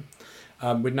Crumb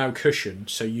with no cushion,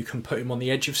 so you can put him on the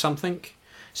edge of something.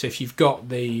 So if you've got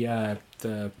the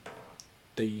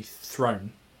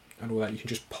throne and all that, you can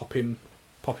just pop him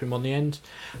on the end.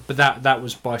 But that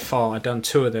was by far, I'd done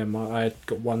 2 of them. I had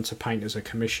got one to paint as a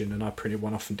commission, and I printed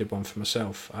one off and did one for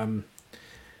myself.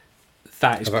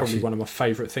 That is probably one of my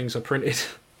favourite things I printed.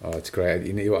 Oh, it's great.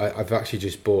 You know, I've actually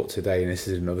just bought today, and this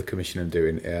is another commission I'm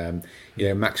doing.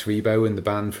 Max Rebo and the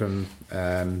band from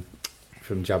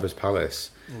from Jabba's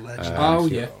Palace. Legend. Oh,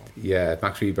 yeah. Yeah,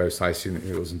 Max Rebo slicing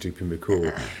noodles and Drooping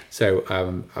McCool. So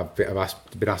I've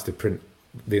been asked to print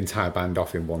the entire band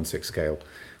off in 1/6 scale,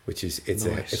 which is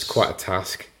it's quite a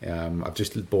task. I've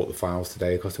just bought the files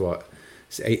today. It cost about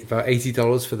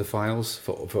 $80 for the files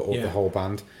for the whole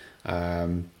band.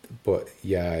 But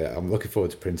yeah, I'm looking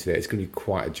forward to printing it. It's going to be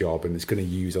quite a job, and it's going to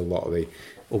use a lot of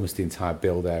almost the entire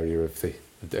build area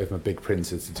of my big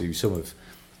printer to do some of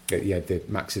the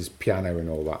Max's piano and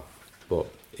all that. But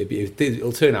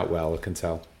it'll turn out well, I can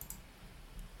tell.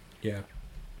 Yeah.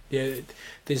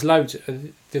 There's loads.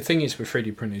 The thing is with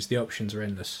 3D printers, the options are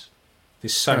endless.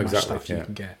 There's so much stuff you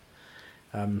can get.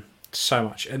 So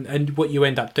much, and what you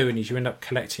end up doing is you end up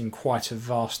collecting quite a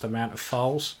vast amount of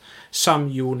files. Some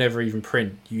you will never even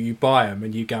print. You buy them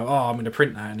and you go, oh, I'm going to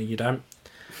print that, and then you don't.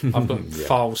 I've got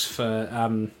files for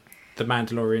the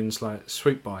Mandalorian's like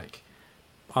swoop bike.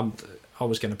 I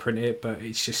was going to print it, but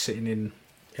it's just sitting in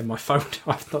my phone.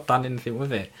 I've not done anything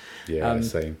with it.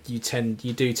 Same.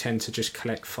 You do tend to just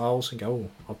collect files and go, oh,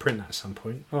 I'll print that at some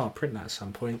point. Oh, I'll print that at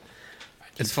some point.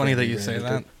 It's funny that you say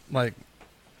that. Like,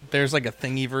 there's like a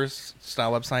Thingiverse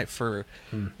style website for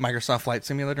Microsoft Flight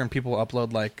Simulator, and people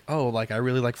upload like, oh, like I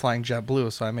really like flying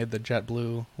JetBlue, so I made the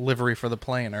JetBlue livery for the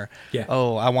plane, or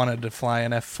oh, I wanted to fly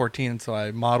an F-14, so I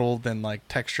modeled and like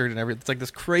textured and everything. It's like this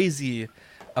crazy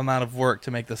amount of work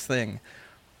to make this thing,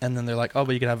 and then they're like, oh,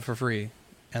 but you can have it for free,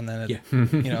 and then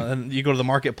and you go to the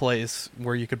marketplace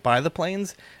where you could buy the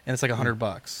planes, and it's like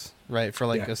 $100, right, for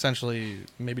like essentially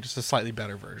maybe just a slightly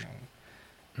better version.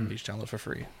 Each download for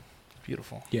free.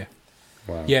 Beautiful. Yeah.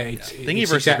 Wow. Yeah.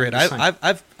 Thingiverse is great.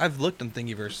 I've looked in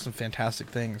Thingiverse, some fantastic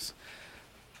things,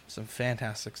 some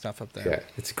fantastic stuff up there. Yeah,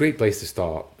 it's a great place to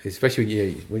start,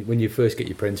 especially when you first get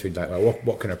your printer. And like, well,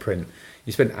 what can I print?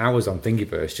 You spend hours on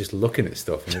Thingiverse just looking at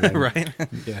stuff, and then, right?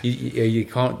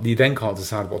 You then can't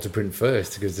decide what to print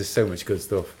first because there's so much good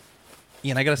stuff.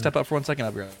 Ian, I got to step up for 1 second.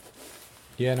 I'll be right.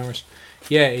 Yeah, no worries.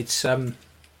 Yeah, it's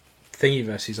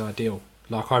Thingiverse is ideal.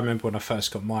 Like, I remember when I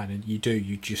first got mine, and you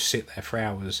just sit there for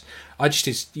hours.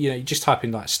 You just type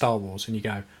in like Star Wars, and you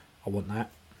go, I want that,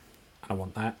 and I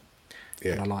want that,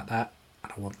 and I like that,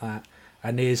 and I want that.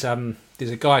 And there's a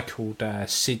guy called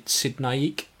Sid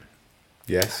Naik.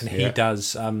 Yes, and he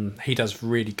does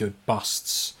really good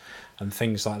busts and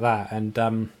things like that.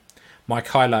 And my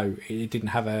Kylo, it didn't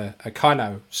have a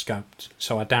Kylo sculpt,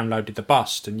 so I downloaded the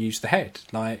bust and used the head.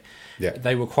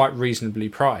 They were quite reasonably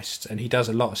priced, and he does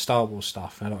a lot of Star Wars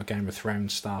stuff and a lot of Game of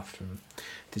Thrones stuff. And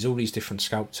there's all these different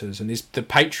sculptors, and there's the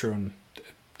Patreon.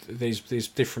 There's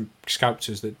different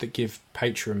sculptors that give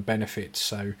Patreon benefits.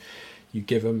 So you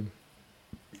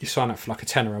sign up for like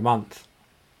 $10 a month.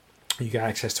 You get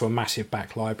access to a massive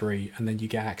back library, and then you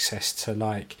get access to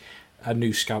like a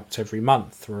new sculpt every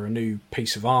month, or a new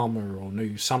piece of armor, or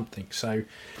new something. So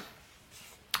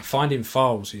finding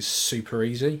files is super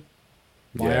easy.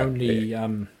 My only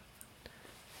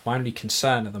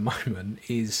concern at the moment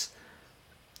is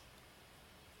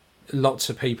lots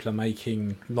of people are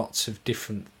making lots of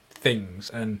different things,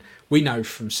 and we know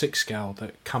from 6 scale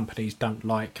that companies don't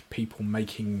like people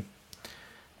making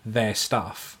their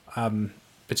stuff,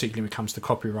 particularly when it comes to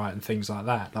copyright and things like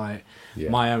that.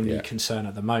 My only concern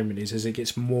at the moment is as it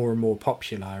gets more and more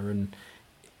popular, and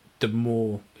the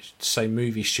more, say,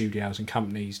 movie studios and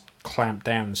companies clamp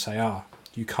down and say,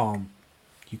 you can't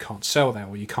sell that,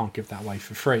 or you can't give that away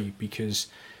for free, because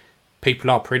people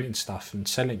are printing stuff and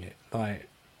selling it.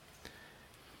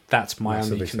 That's my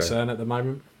only concern at the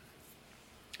moment.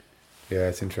 Yeah,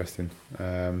 it's interesting.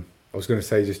 I was going to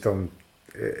say just on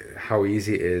how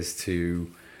easy it is to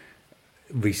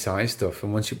resize stuff,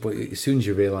 and as soon as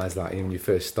you realise that, when you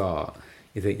first start,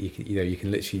 you think you can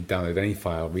literally download any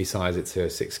file, resize it to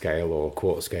 6 scale or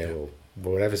quarter scale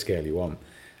or whatever scale you want,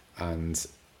 and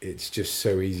it's just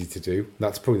so easy to do.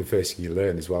 That's probably the first thing you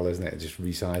learn as well, isn't it? Just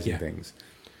resizing things.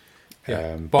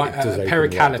 Yeah. Buy a pair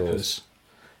of calipers.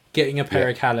 Getting a pair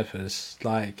of calipers,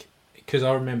 because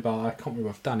I remember, I can't remember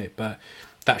if I've done it, but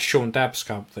that Sean Dab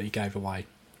sculpt that he gave away,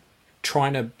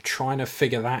 trying to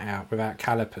figure that out without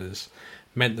calipers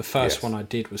meant the first one I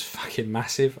did was fucking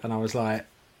massive, and I was like,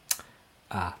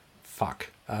 fuck.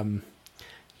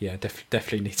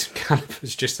 Definitely need some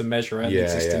calipers just to measure an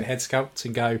existing head sculpt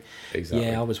and go,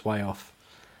 I was way off.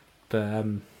 But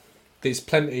there's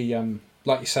plenty,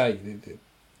 like you say,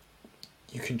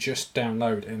 you can just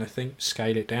download anything,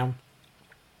 scale it down.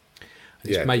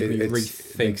 It's made me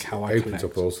rethink how I collect. Opens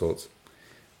up all sorts.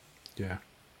 Yeah.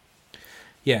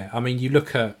 Yeah, I mean, you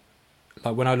look at,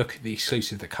 when I look at the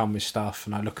exclusive that come with stuff,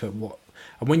 and I look at and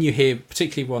when you hear,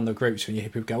 particularly one of the groups, when you hear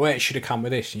people go, well, it should have come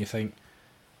with this, and you think,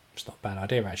 it's not a bad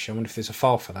idea, actually. I wonder if there's a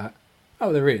file for that.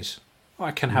 Oh, there is.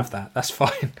 I can have that. That's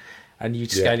fine. And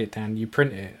you'd scale it down. You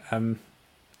print it.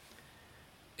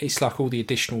 It's like all the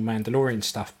additional Mandalorian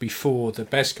stuff before the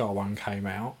Beskar one came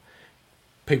out.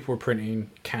 People were printing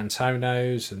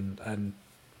Cantonos and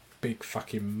big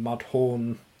fucking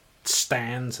Mudhorn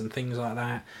stands and things like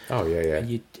that. Oh yeah.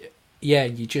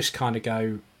 And you just kind of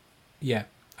go, yeah,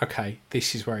 okay,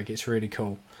 this is where it gets really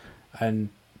cool. And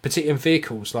particularly in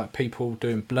vehicles, like people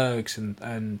doing blurgs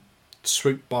and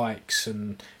swoop bikes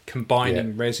and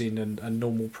combining resin and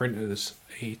normal printers.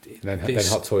 Then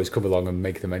Hot Toys come along and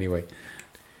make them anyway.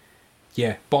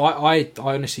 Yeah, but I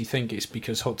honestly think it's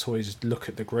because Hot Toys look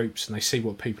at the groups and they see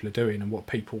what people are doing and what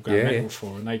people go mental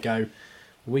for, and they go,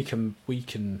 we can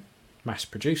mass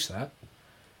produce that.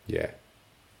 Yeah.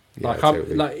 Like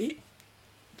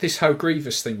this whole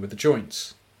Grievous thing with the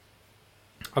joints.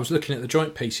 I was looking at the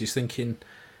joint pieces, thinking,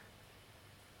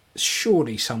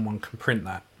 surely someone can print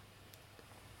that.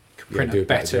 Can print a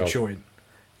better joint.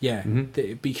 Yeah,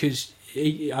 because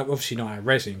obviously not our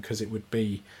resin, because it would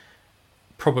be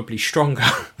probably stronger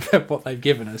than what they've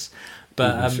given us.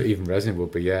 But even resin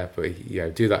would be,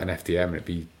 but do that in FDM and it'd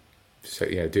be, do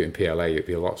it in PLA, it'd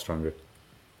be a lot stronger.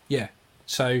 Yeah,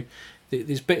 so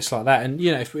there's bits like that, and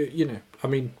if I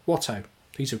mean, Watto,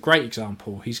 he's a great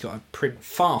example. He's got a print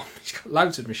farm. He's got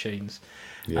loads of machines,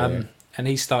 and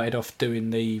he started off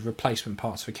doing the replacement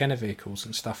parts for Kenner vehicles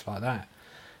and stuff like that.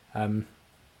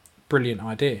 Brilliant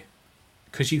idea.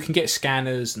 Because you can get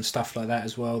scanners and stuff like that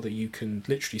as well, that you can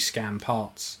literally scan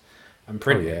parts and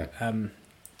print it.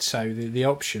 So the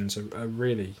options are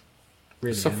really,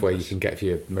 really software endless. You can get for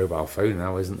your mobile phone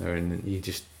now, isn't there? And you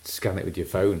just scan it with your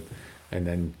phone, and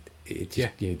then it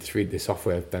just, the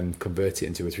software then converts it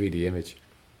into a 3D image.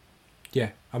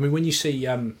 Yeah, I mean, when you see,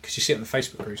 because you see it on the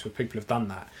Facebook groups where people have done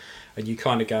that, and you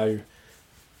kind of go,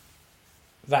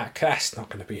 that's not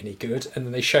going to be any good, and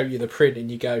then they show you the print,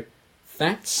 and you go,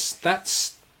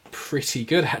 That's pretty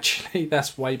good, actually.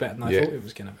 That's way better than I thought it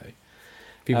was going to be.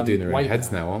 People doing their own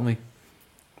heads now, aren't they?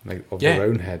 Like, of their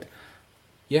own head.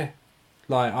 Yeah.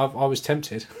 Like, I was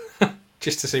tempted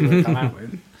just to see what it come out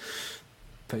with.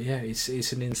 But yeah, it's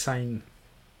an insane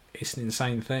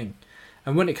thing.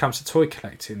 And when it comes to toy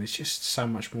collecting, there's just so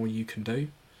much more you can do.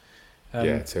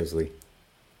 Yeah, totally.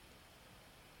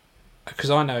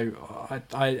 Because I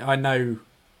know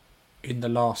in the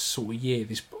last sort of year,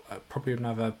 there's probably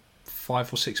another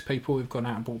 5 or 6 people who've gone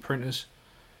out and bought printers.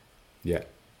 Yeah,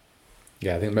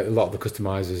 I think a lot of the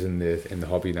customizers in the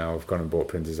hobby now have gone and bought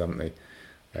printers, haven't they?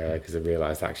 Because they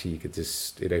realised actually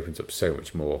it opens up so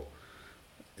much more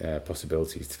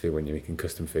possibilities to feel when you're making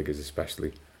custom figures,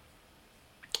 especially.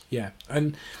 Yeah,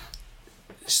 and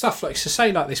stuff like, so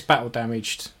say like this battle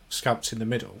damaged sculpt in the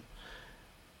middle,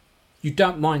 you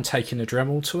don't mind taking a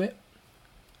Dremel to it.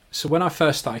 So when I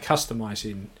first started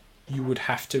customising, you would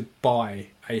have to buy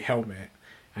a helmet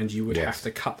and you would have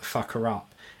to cut the fucker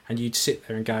up, and you'd sit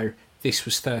there and go, this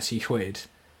was 30 quid.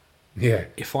 Yeah.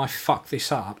 If I fuck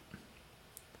this up,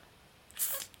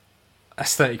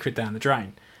 that's 30 quid down the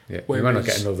drain. Yeah. You might not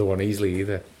get another one easily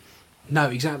either. No,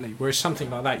 exactly. Whereas something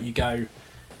like that, you go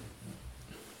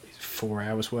 4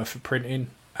 hours worth of printing,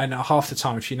 and half the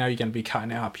time, if you know you're going to be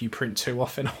cutting it up, you print 2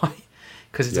 off anyway,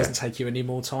 because it doesn't take you any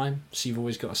more time, so you've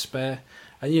always got a spare.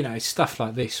 And stuff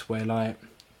like this, where like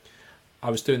I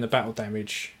was doing the battle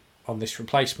damage on this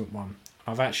replacement one,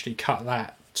 I've actually cut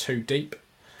that too deep,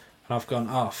 and I've gone,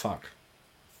 oh fuck,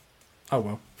 oh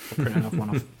well, I'll print another one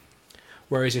off.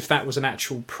 Whereas if that was an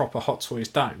actual proper Hot Toys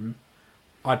dome,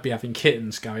 I'd be having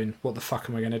kittens going, what the fuck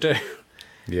am I going to do?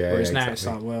 Yeah. Whereas now it's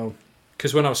like, well,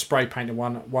 because when I was spray painting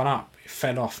one up, it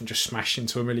fell off and just smashed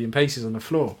into a million pieces on the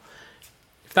floor.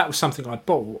 If that was something I'd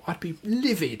bought, I'd be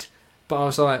livid. But I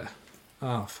was like,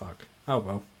 oh fuck, oh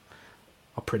well,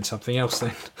 I'll print something else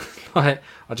then.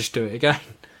 I'll just do it again.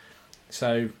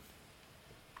 So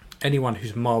anyone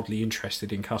who's mildly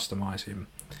interested in customising,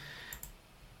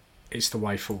 it's the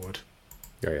way forward.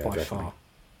 Yeah, by definitely.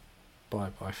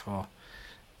 far. By far.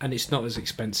 And it's not as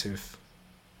expensive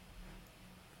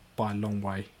by a long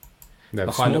way. No,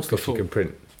 the small stuff you can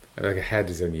print, like a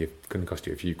head is only going to cost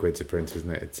you a few quid to print,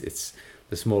 isn't it? It's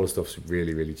the smaller stuff's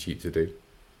really, really cheap to do.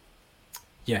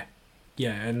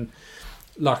 Yeah, and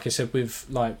like I said, with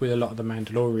a lot of the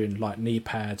Mandalorian, like knee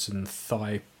pads and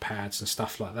thigh pads and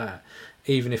stuff like that,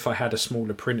 even if I had a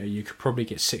smaller printer, you could probably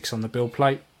get 6 on the build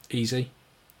plate, easy.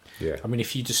 Yeah. I mean,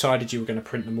 if you decided you were going to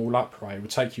print them all upright, it would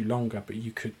take you longer, but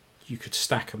you could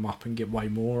stack them up and get way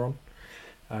more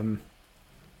on.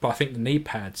 But I think the knee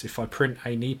pads, if I print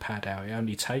a knee pad out, it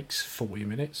only takes 40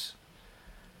 minutes.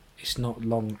 It's not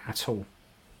long at all.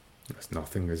 That's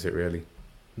nothing, is it really?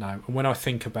 No. And when I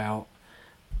think about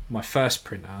my first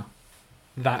printer,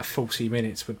 that 40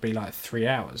 minutes would be like 3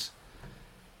 hours.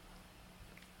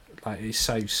 Like, it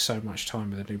saves so much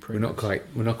time with a new printer.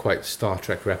 We're not quite Star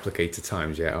Trek replicator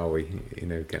times yet, are we? You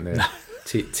know, getting the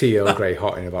tea Earl Grey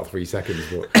hot in about 3 seconds,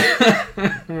 but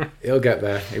it'll get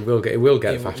there. It will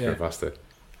get faster and faster.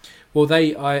 Well,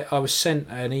 I was sent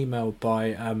an email by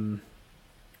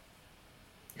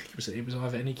it was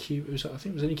either Anycubic, I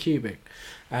think it was Anycubic,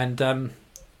 and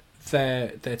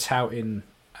they're touting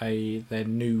their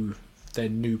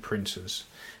new printers.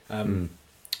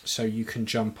 So you can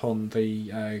jump on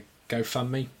the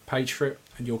GoFundMe page for it,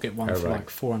 and you'll get one for like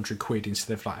 400 quid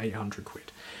instead of like 800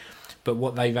 quid. But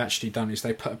what they've actually done is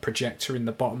they put a projector in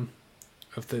the bottom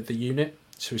of the unit.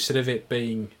 So instead of it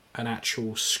being an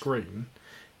actual screen,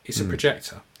 it's a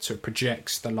projector. So it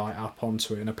projects the light up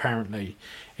onto it, and apparently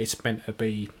it's meant to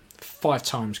be 5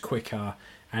 times quicker,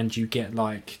 and you get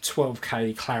like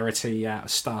 12K clarity out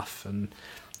of stuff, and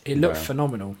it looked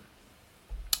phenomenal,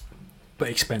 but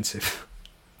expensive.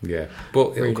 Yeah,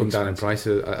 but it'll come down in price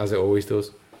as it always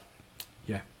does.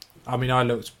 Yeah, I mean, I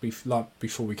looked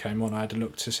before we came on. I had a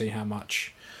look to see how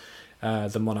much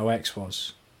the Mono X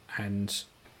was, and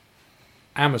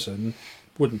Amazon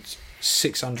wouldn't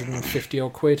 650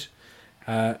 odd quid.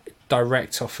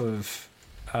 Direct off of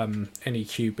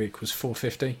Anycubic was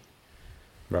 450.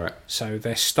 Right. So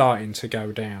they're starting to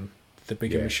go down the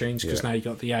bigger machines, because now you've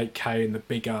got the 8K and the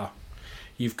bigger.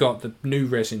 You've got the new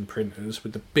resin printers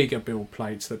with the bigger build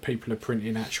plates that people are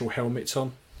printing actual helmets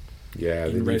on. Yeah,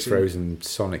 the new Frozen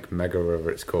Sonic Mega, or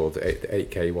whatever it's called, the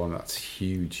 8K one, that's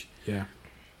huge. Yeah.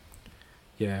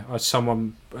 Yeah,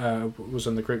 someone was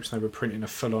on the groups, and they were printing a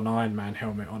full-on Iron Man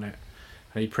helmet on it.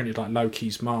 And he printed like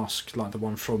Loki's mask, like the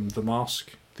one from The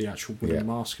Mask, the actual wooden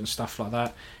mask and stuff like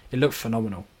that. It looked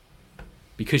phenomenal.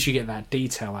 Because you get that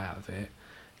detail out of it,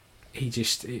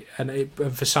 and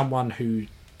for someone who,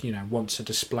 you know, wants a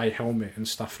display helmet and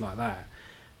stuff like that,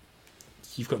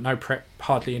 you've got no prep,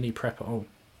 hardly any prep at all.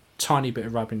 Tiny bit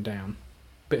of rubbing down,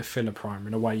 bit of filler primer,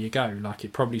 and away you go. Like,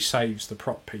 it probably saves the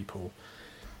prop people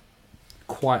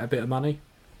quite a bit of money.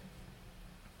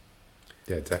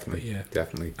 Yeah, definitely. But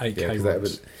definitely.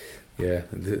 8K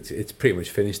it's pretty much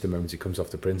finished the moment it comes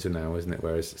off the printer now, isn't it?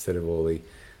 Whereas instead of all the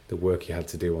work you had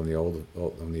to do on the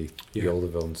older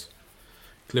villains,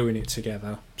 gluing it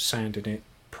together, sanding it,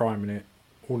 priming it,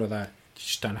 all of that, you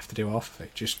just don't have to do half of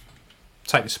it. Just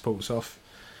take the supports off,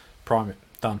 prime it,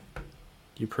 done.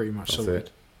 You're pretty much sorted.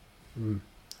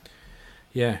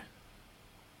 Yeah.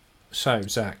 So,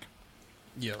 Zach,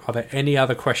 are there any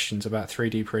other questions about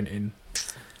 3D printing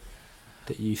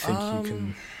that you think you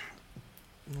can...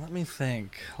 Let me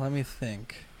think.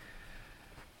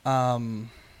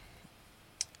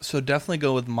 So definitely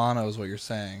go with mono is what you're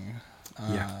saying.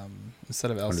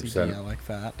 Instead of LCD. 100%. I like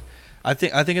that. I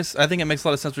think it makes a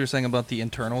lot of sense what you're saying about the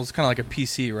internals. It's kind of like a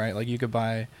PC, right? Like, you could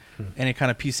buy any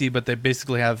kind of PC, but they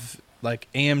basically have like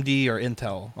AMD or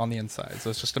Intel on the inside.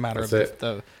 So it's just a matter of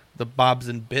the bobs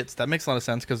and bits. That makes a lot of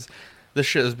sense, because this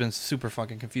shit has been super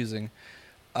fucking confusing.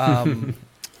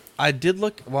 I did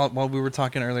look while we were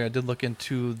talking earlier. I did look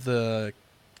into the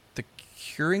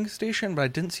curing station, but I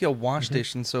didn't see a wash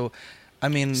station. So, I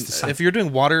mean, if you're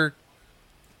doing water,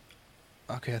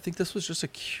 okay, I think this was just a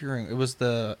curing. It was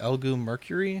the Elegoo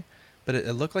Mercury, but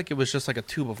it looked like it was just like a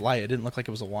tube of light. It didn't look like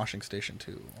it was a washing station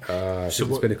too. There's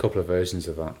been a couple of versions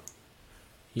of that.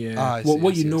 Yeah.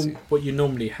 What you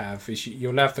normally have is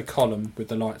you'll have the column with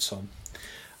the lights on,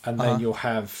 and then you'll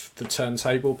have the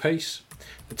turntable piece.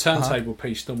 The turntable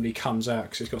piece normally comes out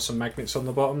because it's got some magnets on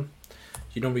the bottom.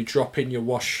 You normally drop in your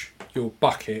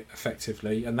bucket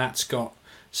effectively, and that's got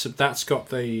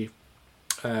the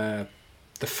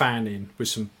fan in with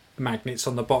some magnets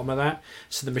on the bottom of that.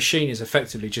 So the machine is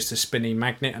effectively just a spinning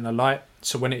magnet and a light.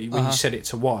 So when you set it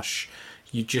to wash,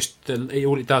 you just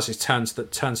all it does is turns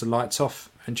the lights off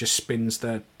and just spins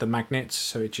the magnets,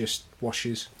 so it just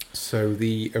washes. So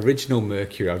the original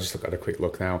Mercury, I'll just look at a quick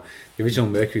look now. The original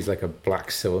Mercury is like a black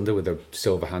cylinder with a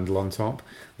silver handle on top.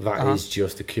 That is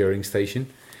just a curing station.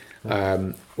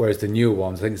 Whereas the newer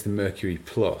ones, I think it's the Mercury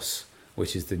Plus,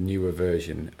 which is the newer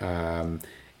version,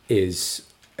 is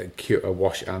a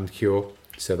wash and cure.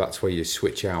 So that's where you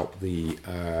switch out the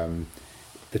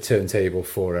turntable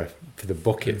for the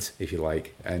bucket, if you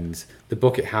like, and the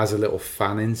bucket has a little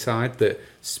fan inside that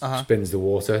spins the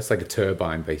water. It's like a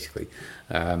turbine, basically.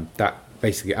 That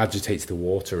basically agitates the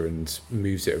water and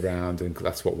moves it around, and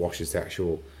that's what washes the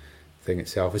actual thing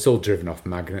itself. It's all driven off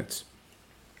magnets.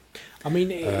 I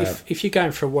mean, if you're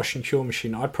going for a wash and cure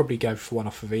machine, I'd probably go for one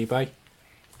off of eBay.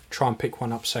 Try and pick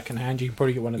one up second hand. You can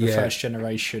probably get one of the first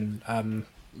generation.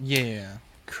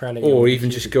 Creality or or even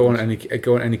Anycubic just go on ones.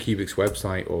 Anycubic's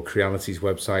website or Creality's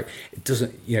website. It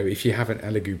doesn't, if you have an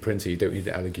Elegoo printer, you don't need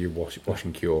the Elegoo wash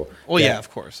and cure. Oh yeah, of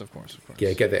course.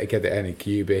 Yeah, get the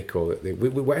Anycubic or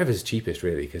whatever's cheapest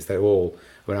really, because they're all.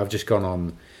 When I've just gone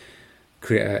on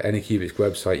Anycubic's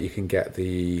website, you can get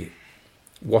the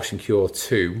Wash and Cure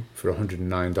 2 for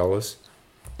 $109.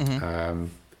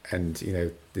 And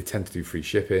they tend to do free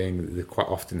shipping. They quite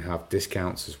often have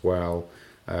discounts as well.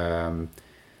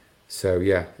 So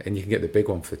yeah, and you can get the big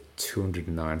one for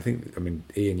 $209. I mean,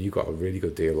 Ian, you got a really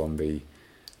good deal on the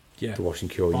Wash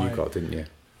and Cure you got, didn't you?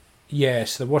 Yeah,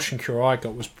 so the Wash and Cure I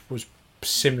got was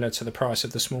similar to the price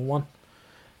of the small one.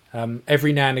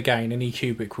 Every now and again,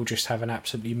 Anycubic will just have an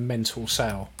absolutely mental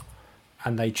sale,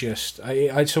 and they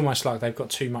it's almost like they've got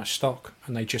too much stock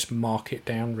and they just mark it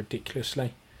down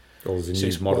ridiculously. Or there's a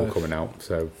new model coming out,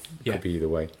 so it could be either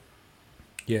way.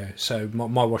 Yeah, so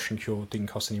my Wash and Cure didn't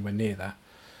cost anywhere near that.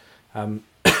 I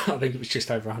think it was just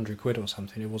over £100 or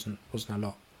something. It wasn't a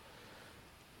lot.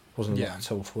 Wasn't a lot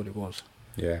at all for what it was.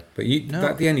 Yeah, but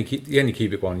the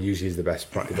Anycubic one usually is the best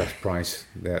price.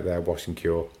 Their Wash and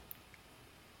Cure.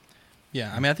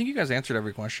 Yeah, I mean, I think you guys answered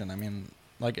every question. I mean,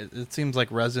 like it seems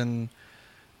like resin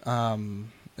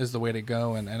is the way to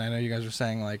go, and I know you guys are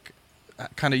saying like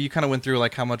you kind of went through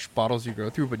like how much bottles you go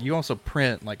through, but you also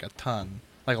print like a ton,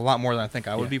 like a lot more than I think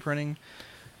I would be printing.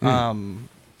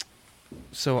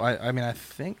 So I mean, I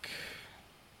think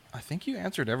you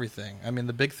answered everything. I mean,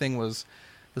 the big thing was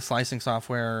the slicing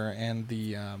software and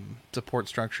the support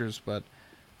structures, but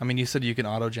I mean, you said you can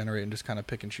auto-generate and just kind of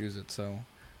pick and choose it. So,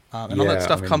 and all that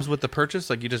stuff comes with the purchase.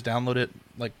 Like you just download it,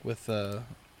 like with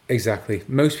Exactly.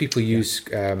 Most people use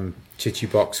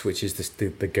Chichibox, which is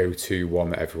the go-to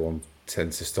one that everyone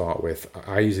tends to start with.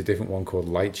 I use a different one called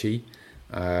Lychee,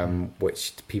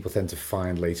 which people tend to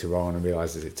find later on and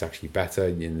realize that it's actually better.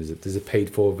 And there's a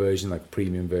paid-for version, like a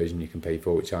premium version you can pay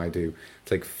for, which I do.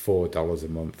 It's like $4 a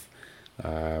month.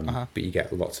 But you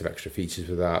get lots of extra features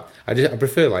with that. I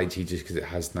prefer Lychee just because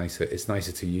it's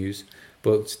nicer to use.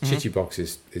 But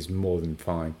Chichibox is more than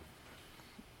fine.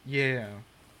 Yeah,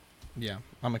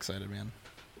 I'm excited, man.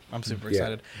 I'm super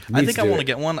excited. I think I want to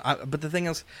get one, but the thing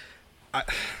is, I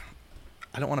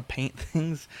don't want to paint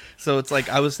things. So it's like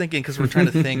I was thinking, because we're trying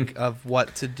to think of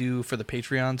what to do for the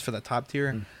Patreons for the top tier,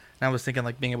 and I was thinking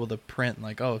like being able to print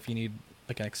like, if you need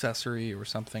like an accessory or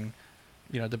something,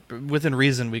 within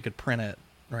reason we could print it,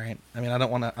 right? I mean, I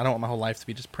don't want my whole life to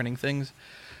be just printing things.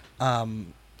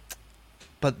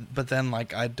 But then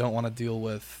like I don't want to deal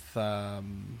with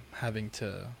having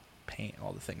to paint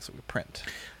all the things that we print.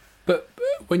 But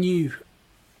when you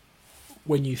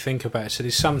think about it, so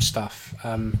there's some stuff.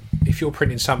 If you're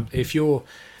printing if you're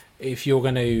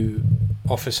going to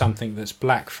offer something that's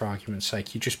black, for argument's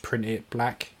sake, you just print it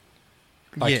black.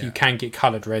 Like you can get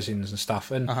coloured resins and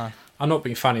stuff. And I'm not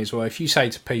being funny as well. If you say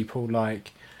to people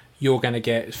like, you're going to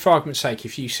get, for argument's sake,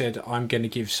 if you said, I'm going to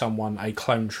give someone a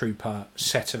Clone Trooper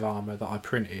set of armour that I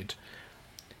printed,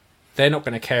 they're not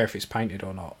going to care if it's painted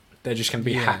or not. They're just going to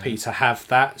be happy to have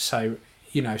that. So,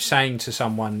 saying to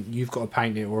someone, you've got to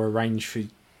paint it or arrange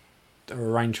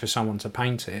for someone to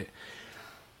paint it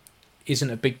isn't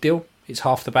a big deal. It's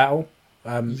half the battle.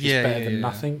 It's better than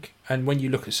nothing. And when you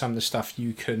look at some of the stuff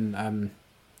you can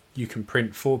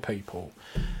print for people,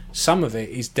 some of it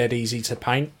is dead easy to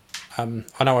paint.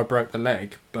 I know I broke the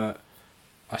leg, but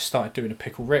I started doing a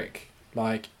Pickle Rick.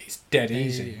 Like, it's dead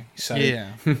easy. So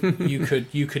you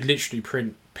could literally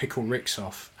print Pickle Ricks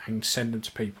off and send them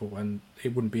to people, and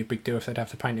it wouldn't be a big deal if they'd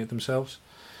have to paint it themselves.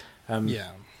 I mean,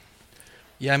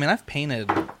 I've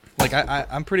painted. Like,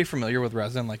 I'm pretty familiar with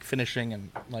resin, like finishing and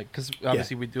like, because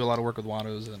obviously we do a lot of work with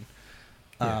Wattos and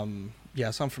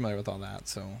so I'm familiar with all that.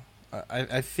 So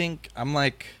I think I'm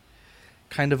like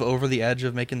kind of over the edge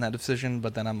of making that decision,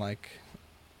 but then I'm like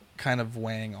kind of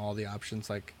weighing all the options,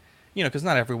 like, because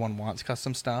not everyone wants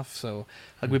custom stuff. So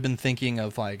like we've been thinking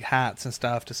of like hats and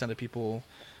stuff to send to people,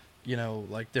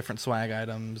 like different swag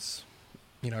items,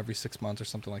 every 6 months or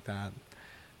something like that.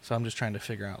 So I'm just trying to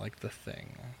figure out like the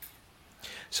thing.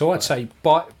 So I'd say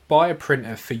buy a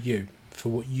printer for you, for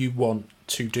what you want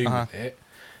to do with it,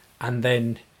 and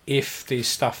then if there's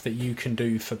stuff that you can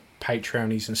do for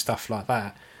Patreonies and stuff like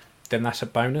that, then that's a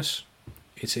bonus.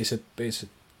 It's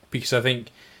because I think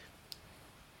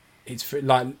it's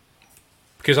like,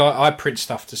 because I print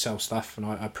stuff to sell stuff, and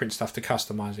I print stuff to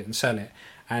customize it and sell it,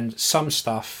 and some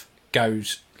stuff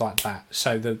goes like that.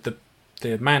 So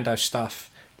the Mando stuff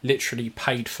literally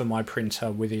paid for my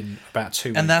printer within about 2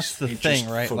 weeks. And that's the thing,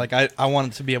 right? Like I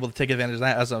wanted to be able to take advantage of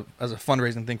that as a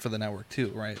fundraising thing for the network too,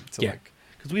 right? So like,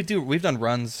 because we've done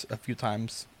runs a few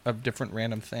times of different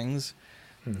random things,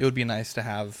 it would be nice to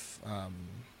have,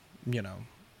 you know,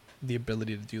 the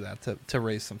ability to do that, to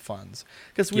raise some funds.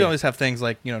 Because we always have things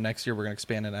like, you know, next year we're going to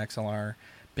expand in XLR.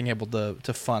 Being able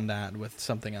to fund that with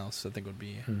something else, I think would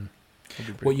be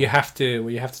pretty What cool. you have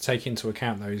to take into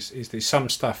account though is there's some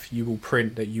stuff you will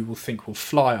print that you will think will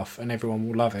fly off and everyone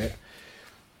will love it.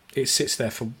 It sits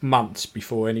there for months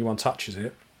before anyone touches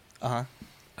it.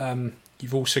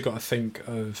 You've also got to think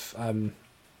of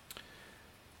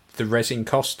the resin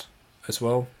cost as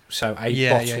well. So a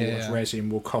bottle of resin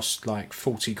will cost like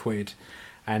 40 quid.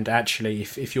 And actually,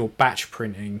 if you're batch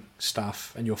printing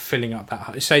stuff and you're filling up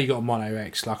that, say you got a Mono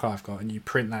X like I've got, and you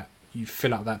print that, you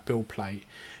fill up that build plate,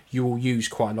 you will use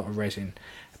quite a lot of resin.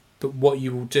 But what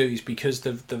you will do is, because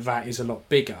the vat is a lot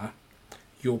bigger,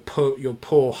 you'll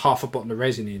pour half a bottle of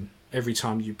resin in every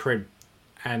time you print,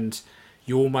 and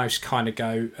you almost kind of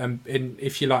go, and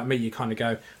if you're like me, you kind of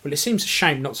go, well, it seems a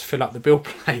shame not to fill up the build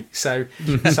plate. So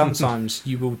sometimes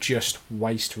you will just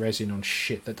waste resin on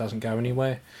shit that doesn't go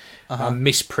anywhere.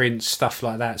 Misprints, stuff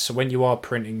like that. So when you are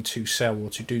printing to sell or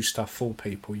to do stuff for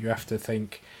people, you have to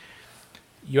think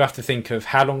of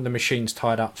how long the machine's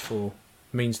tied up for.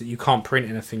 Means that you can't print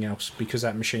anything else because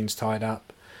that machine's tied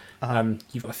up.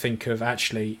 You've got to think of,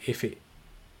 actually, if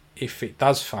it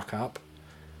does fuck up,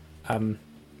 How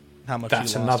much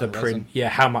that's you lost another in print. resin. Yeah,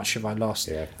 how much have I lost?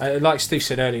 Yeah. Like Steve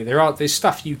said earlier, there's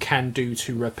stuff you can do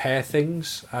to repair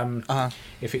things.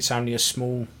 If it's only a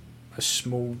small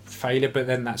failure, but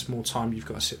then that's more time you've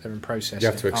got to sit there and process. You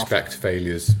have to it expect after.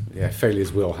 failures. Yeah,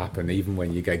 failures will happen. Even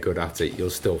when you get good at it, you'll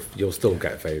still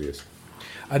get failures.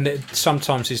 And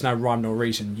sometimes there's no rhyme nor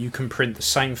reason. You can print the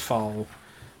same file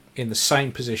in the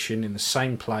same position, in the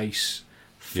same place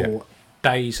for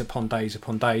days upon days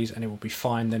upon days, and it will be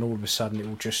fine. Then all of a sudden it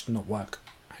will just not work,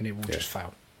 and it will just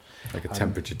fail. Like a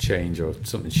temperature change or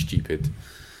something stupid.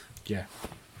 Yeah.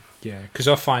 Because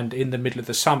I find in the middle of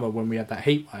the summer when we had that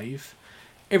heat wave,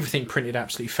 everything printed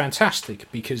absolutely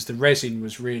fantastic because the resin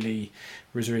was really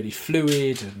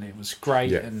fluid and it was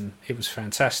great and it was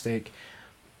fantastic.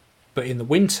 But in the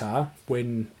winter,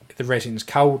 when the resin's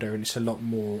colder and it's a lot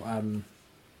more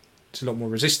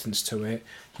resistance to it,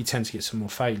 you tend to get some more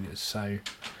failures. So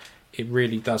it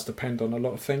really does depend on a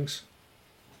lot of things.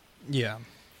 Yeah.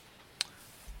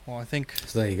 Well, I think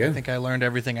So there you go. I think I learned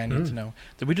everything I need to know.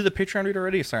 Did we do the Patreon read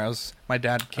already? Sorry, my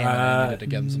dad came and I needed to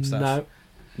give him some stuff.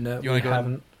 No, You we wanna go ahead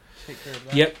haven't. Take care of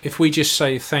that. Yep. If we just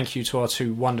say thank you to our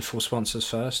two wonderful sponsors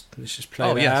first, let's just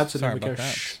play the ads and then we go.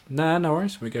 No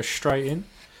worries. We go straight in.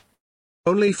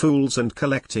 Only Fools and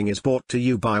Collecting is brought to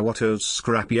you by Watto's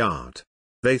Scrapyard.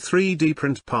 They 3D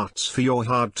print parts for your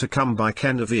hard-to-come-by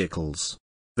Kenner vehicles.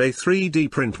 They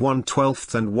 3D print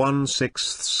 1/12 and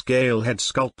 1/6 scale head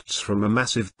sculpts from a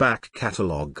massive back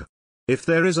catalogue. If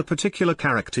there is a particular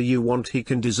character you want, he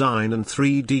can design and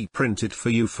 3D print it for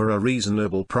you for a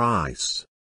reasonable price.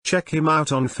 Check him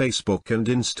out on Facebook and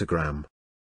Instagram.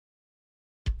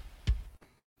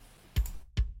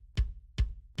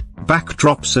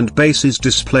 Backdrops and bases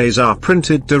displays are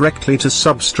printed directly to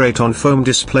substrate on foam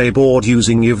display board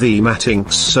using UV matte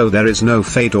inks, so there is no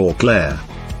fade or glare.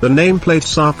 The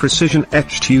nameplates are precision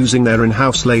etched using their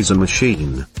in-house laser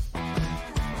machine.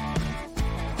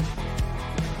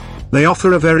 They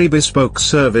offer a very bespoke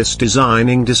service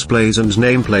designing displays and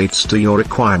nameplates to your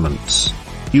requirements.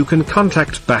 You can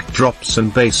contact Backdrops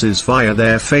and Bases via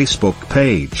their Facebook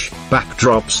page,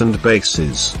 Backdrops and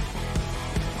Bases.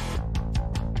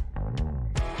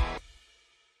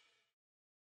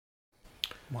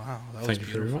 Wow, that was Thank you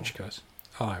beautiful. very much, guys.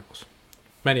 It was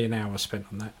many an hour spent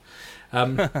on that.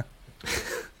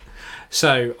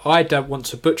 So I don't want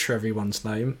to butcher everyone's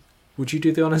name. Would you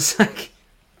do the honours, Zach?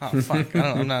 Oh, fuck.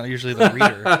 I'm not usually the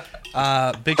reader.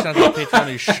 Big shout out to the Patreon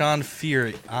to Sean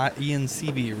Fear, Ian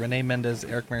Seavey, Renee Mendez,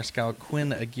 Eric Mariscal,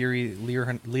 Quinn Aguirre,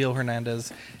 Leo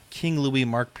Hernandez, King Louis,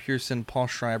 Mark Pearson, Paul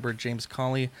Schreiber, James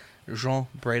Colley, Jean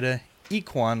Breda,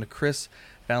 Equan, Chris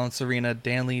Valencerina,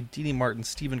 Danley, Dee Martin,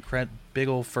 Stephen Krett, Big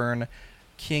Ol' Fern,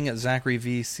 King, Zachary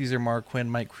V, Caesar Marquin,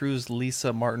 Mike Cruz,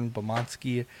 Lisa Martin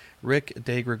Bomansky, Rick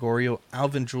De Gregorio,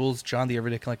 Alvin Jules, John the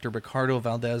Everyday Collector, Ricardo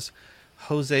Valdez,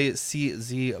 Jose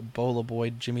C.Z. Bola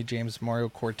Boyd, Jimmy James, Mario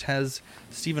Cortez,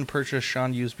 Stephen Purchase,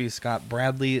 Sean Usby, Scott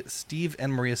Bradley, Steve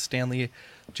and Maria Stanley,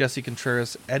 Jesse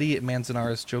Contreras, Eddie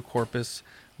Manzanares, Joe Corpus,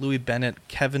 Louis Bennett,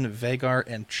 Kevin Vagar,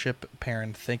 and Chip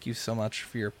Perrin. Thank you so much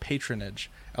for your patronage.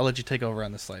 I'll let you take over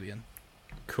on this slide, Ian.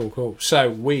 Cool. So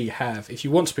we have, if you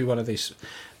want to be one of these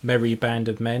merry band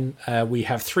of men, we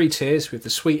have 3 tiers with the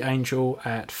Sweet Angel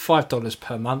at $5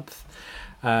 per month.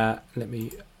 Let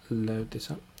me load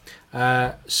this up.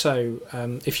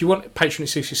 If you want Patreon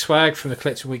exclusive swag from the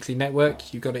Collecting Weekly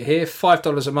Network, you've got it here.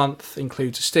 $5 a month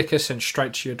includes a sticker sent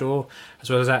straight to your door, as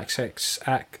well as access.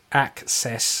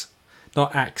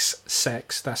 Not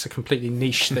sex. That's a completely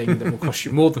niche thing that will cost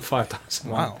you more than $5 a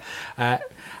month. Wow.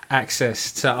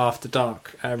 Access to After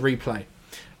Dark replay.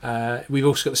 We've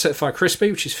also got the Certified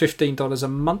Crispy, which is $15 a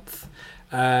month.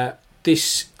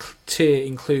 This tier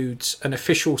includes an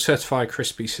official Certified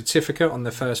Crispy certificate on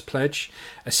the first pledge,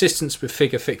 assistance with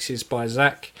figure fixes by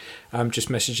Zach, just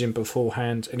message him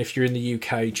beforehand, and if you're in the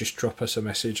UK, just drop us a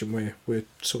message and we'll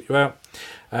sort you out.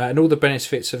 And all the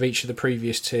benefits of each of the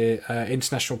previous tier,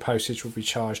 international postage will be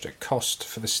charged at cost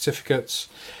for the certificates,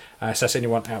 so that's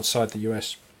anyone outside the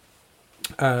US.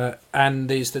 And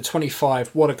there's the 25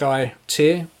 What a Guy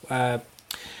tier.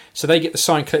 So they get the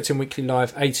signed Collecting Weekly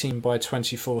Live 18 by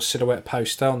 24 silhouette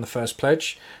poster on the first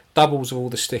pledge, doubles of all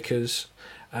the stickers,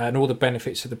 and all the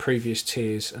benefits of the previous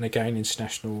tiers. And again,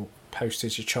 international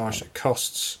postage are charged at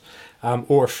costs,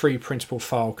 or a free printable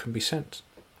file can be sent.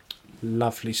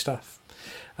 Lovely stuff.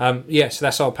 So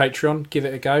that's our Patreon. Give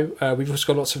it a go. We've also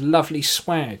got lots of lovely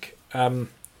swag on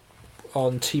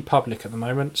TeePublic at the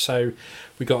moment. So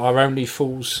we got our Only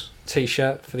Fools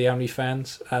t-shirt for the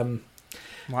OnlyFans.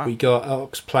 Wow. We got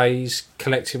Ox Plays,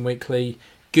 Collecting Weekly,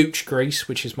 Gooch Grease,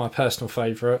 which is my personal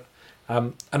favourite.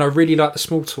 And I really like the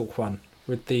Small Talk one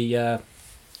with the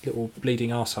little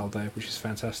bleeding arsehole there, which is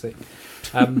fantastic.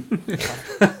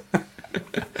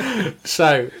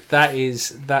 So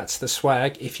that's the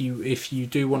swag. If you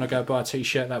do want to go buy a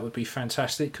t-shirt, that would be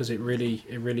fantastic because it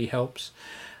really helps.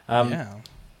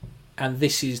 And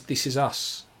this is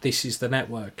us. This is the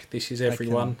network. This is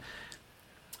everyone.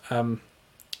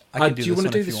 I can do this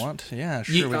one if you want. Yeah,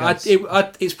 sure.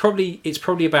 It's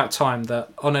probably about time that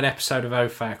on an episode of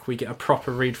OFAC we get a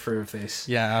proper read through of this.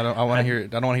 Yeah, I don't want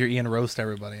to hear Ian roast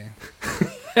everybody.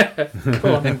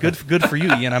 Go on. And good for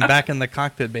you, Ian. I'm back in the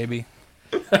cockpit, baby.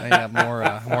 I got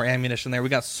more ammunition there. We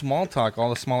got Small Talk, all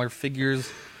the smaller figures,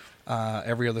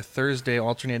 every other Thursday,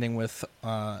 alternating with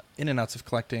in and outs of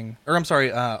collecting. Or I'm sorry,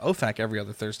 OFAC every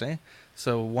other Thursday.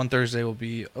 So one Thursday will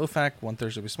be OFAC, one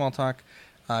Thursday will be Small Talk.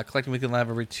 Collecting Weekly Live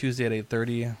every Tuesday at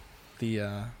 8:30.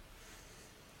 The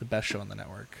best show on the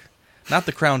network. Not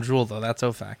the Crown Jewel though. That's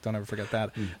OFAC. Don't ever forget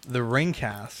that. The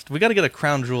Ringcast. We got to get a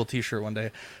Crown Jewel T-shirt one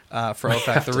day for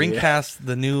OFAC. The Ringcast,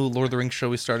 the new Lord of the Rings show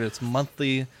we started. It's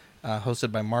monthly,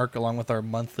 hosted by Mark, along with our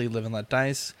monthly Live and Let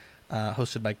Dice,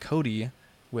 hosted by Cody,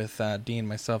 with Dean,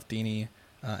 myself, Deanie,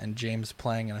 and James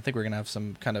playing. And I think we're gonna have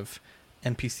some kind of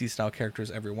NPC style characters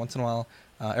every once in a while.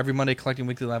 Every Monday, Collecting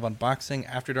Weekly Live Unboxing.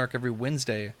 After Dark every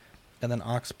Wednesday. And then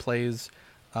Ox Plays.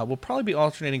 We'll probably be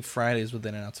alternating Fridays with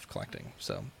In and Outs of Collecting.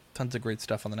 So tons of great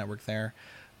stuff on the network there.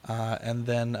 And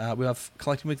then we have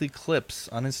Collecting Weekly Clips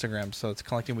on Instagram. So it's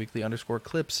Collecting Weekly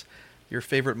 _clips. Your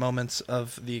favorite moments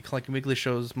of the Collecting Weekly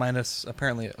shows, minus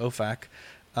apparently OFAC,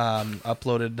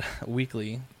 uploaded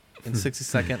weekly in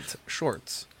 60-second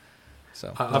shorts.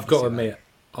 So I've got to admit,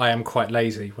 I am quite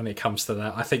lazy when it comes to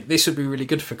that. I think this would be really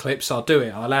good for clips. I'll do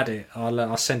it. I'll add it.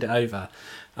 I'll send it over,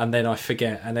 and then I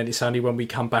forget. And then it's only when we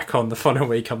come back on the following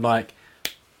week I'm like,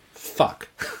 "Fuck,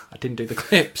 I didn't do the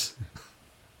clips."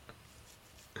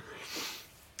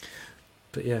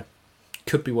 But yeah,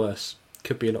 could be worse.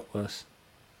 Could be a lot worse.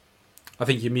 I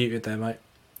think you're muted there, mate.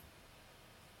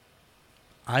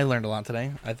 I learned a lot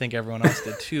today. I think everyone else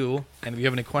did too. And if you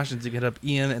have any questions, you can hit up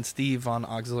Ian and Steve on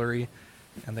Auxiliary.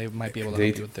 And they might be able to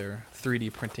help you with their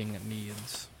 3D printing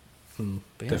needs. But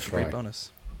yeah, it's a great bonus.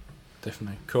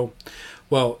 Definitely. Cool.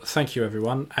 Well, thank you,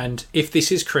 everyone. And if this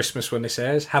is Christmas when this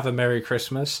airs, have a Merry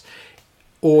Christmas.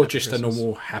 Or happy just Christmas. A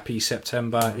normal Happy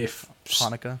September. If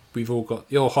Hanukkah. We've all got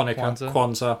your Hanukkah,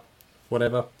 Kwanzaa,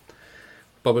 whatever.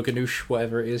 Baba Ganoush,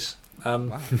 whatever it is.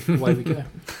 Away we go.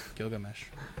 Gilgamesh.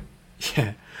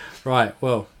 Yeah. Right.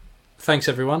 Well, thanks,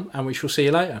 everyone. And we shall see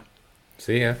you later.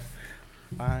 See ya.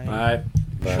 Bye. Bye.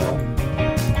 Bye.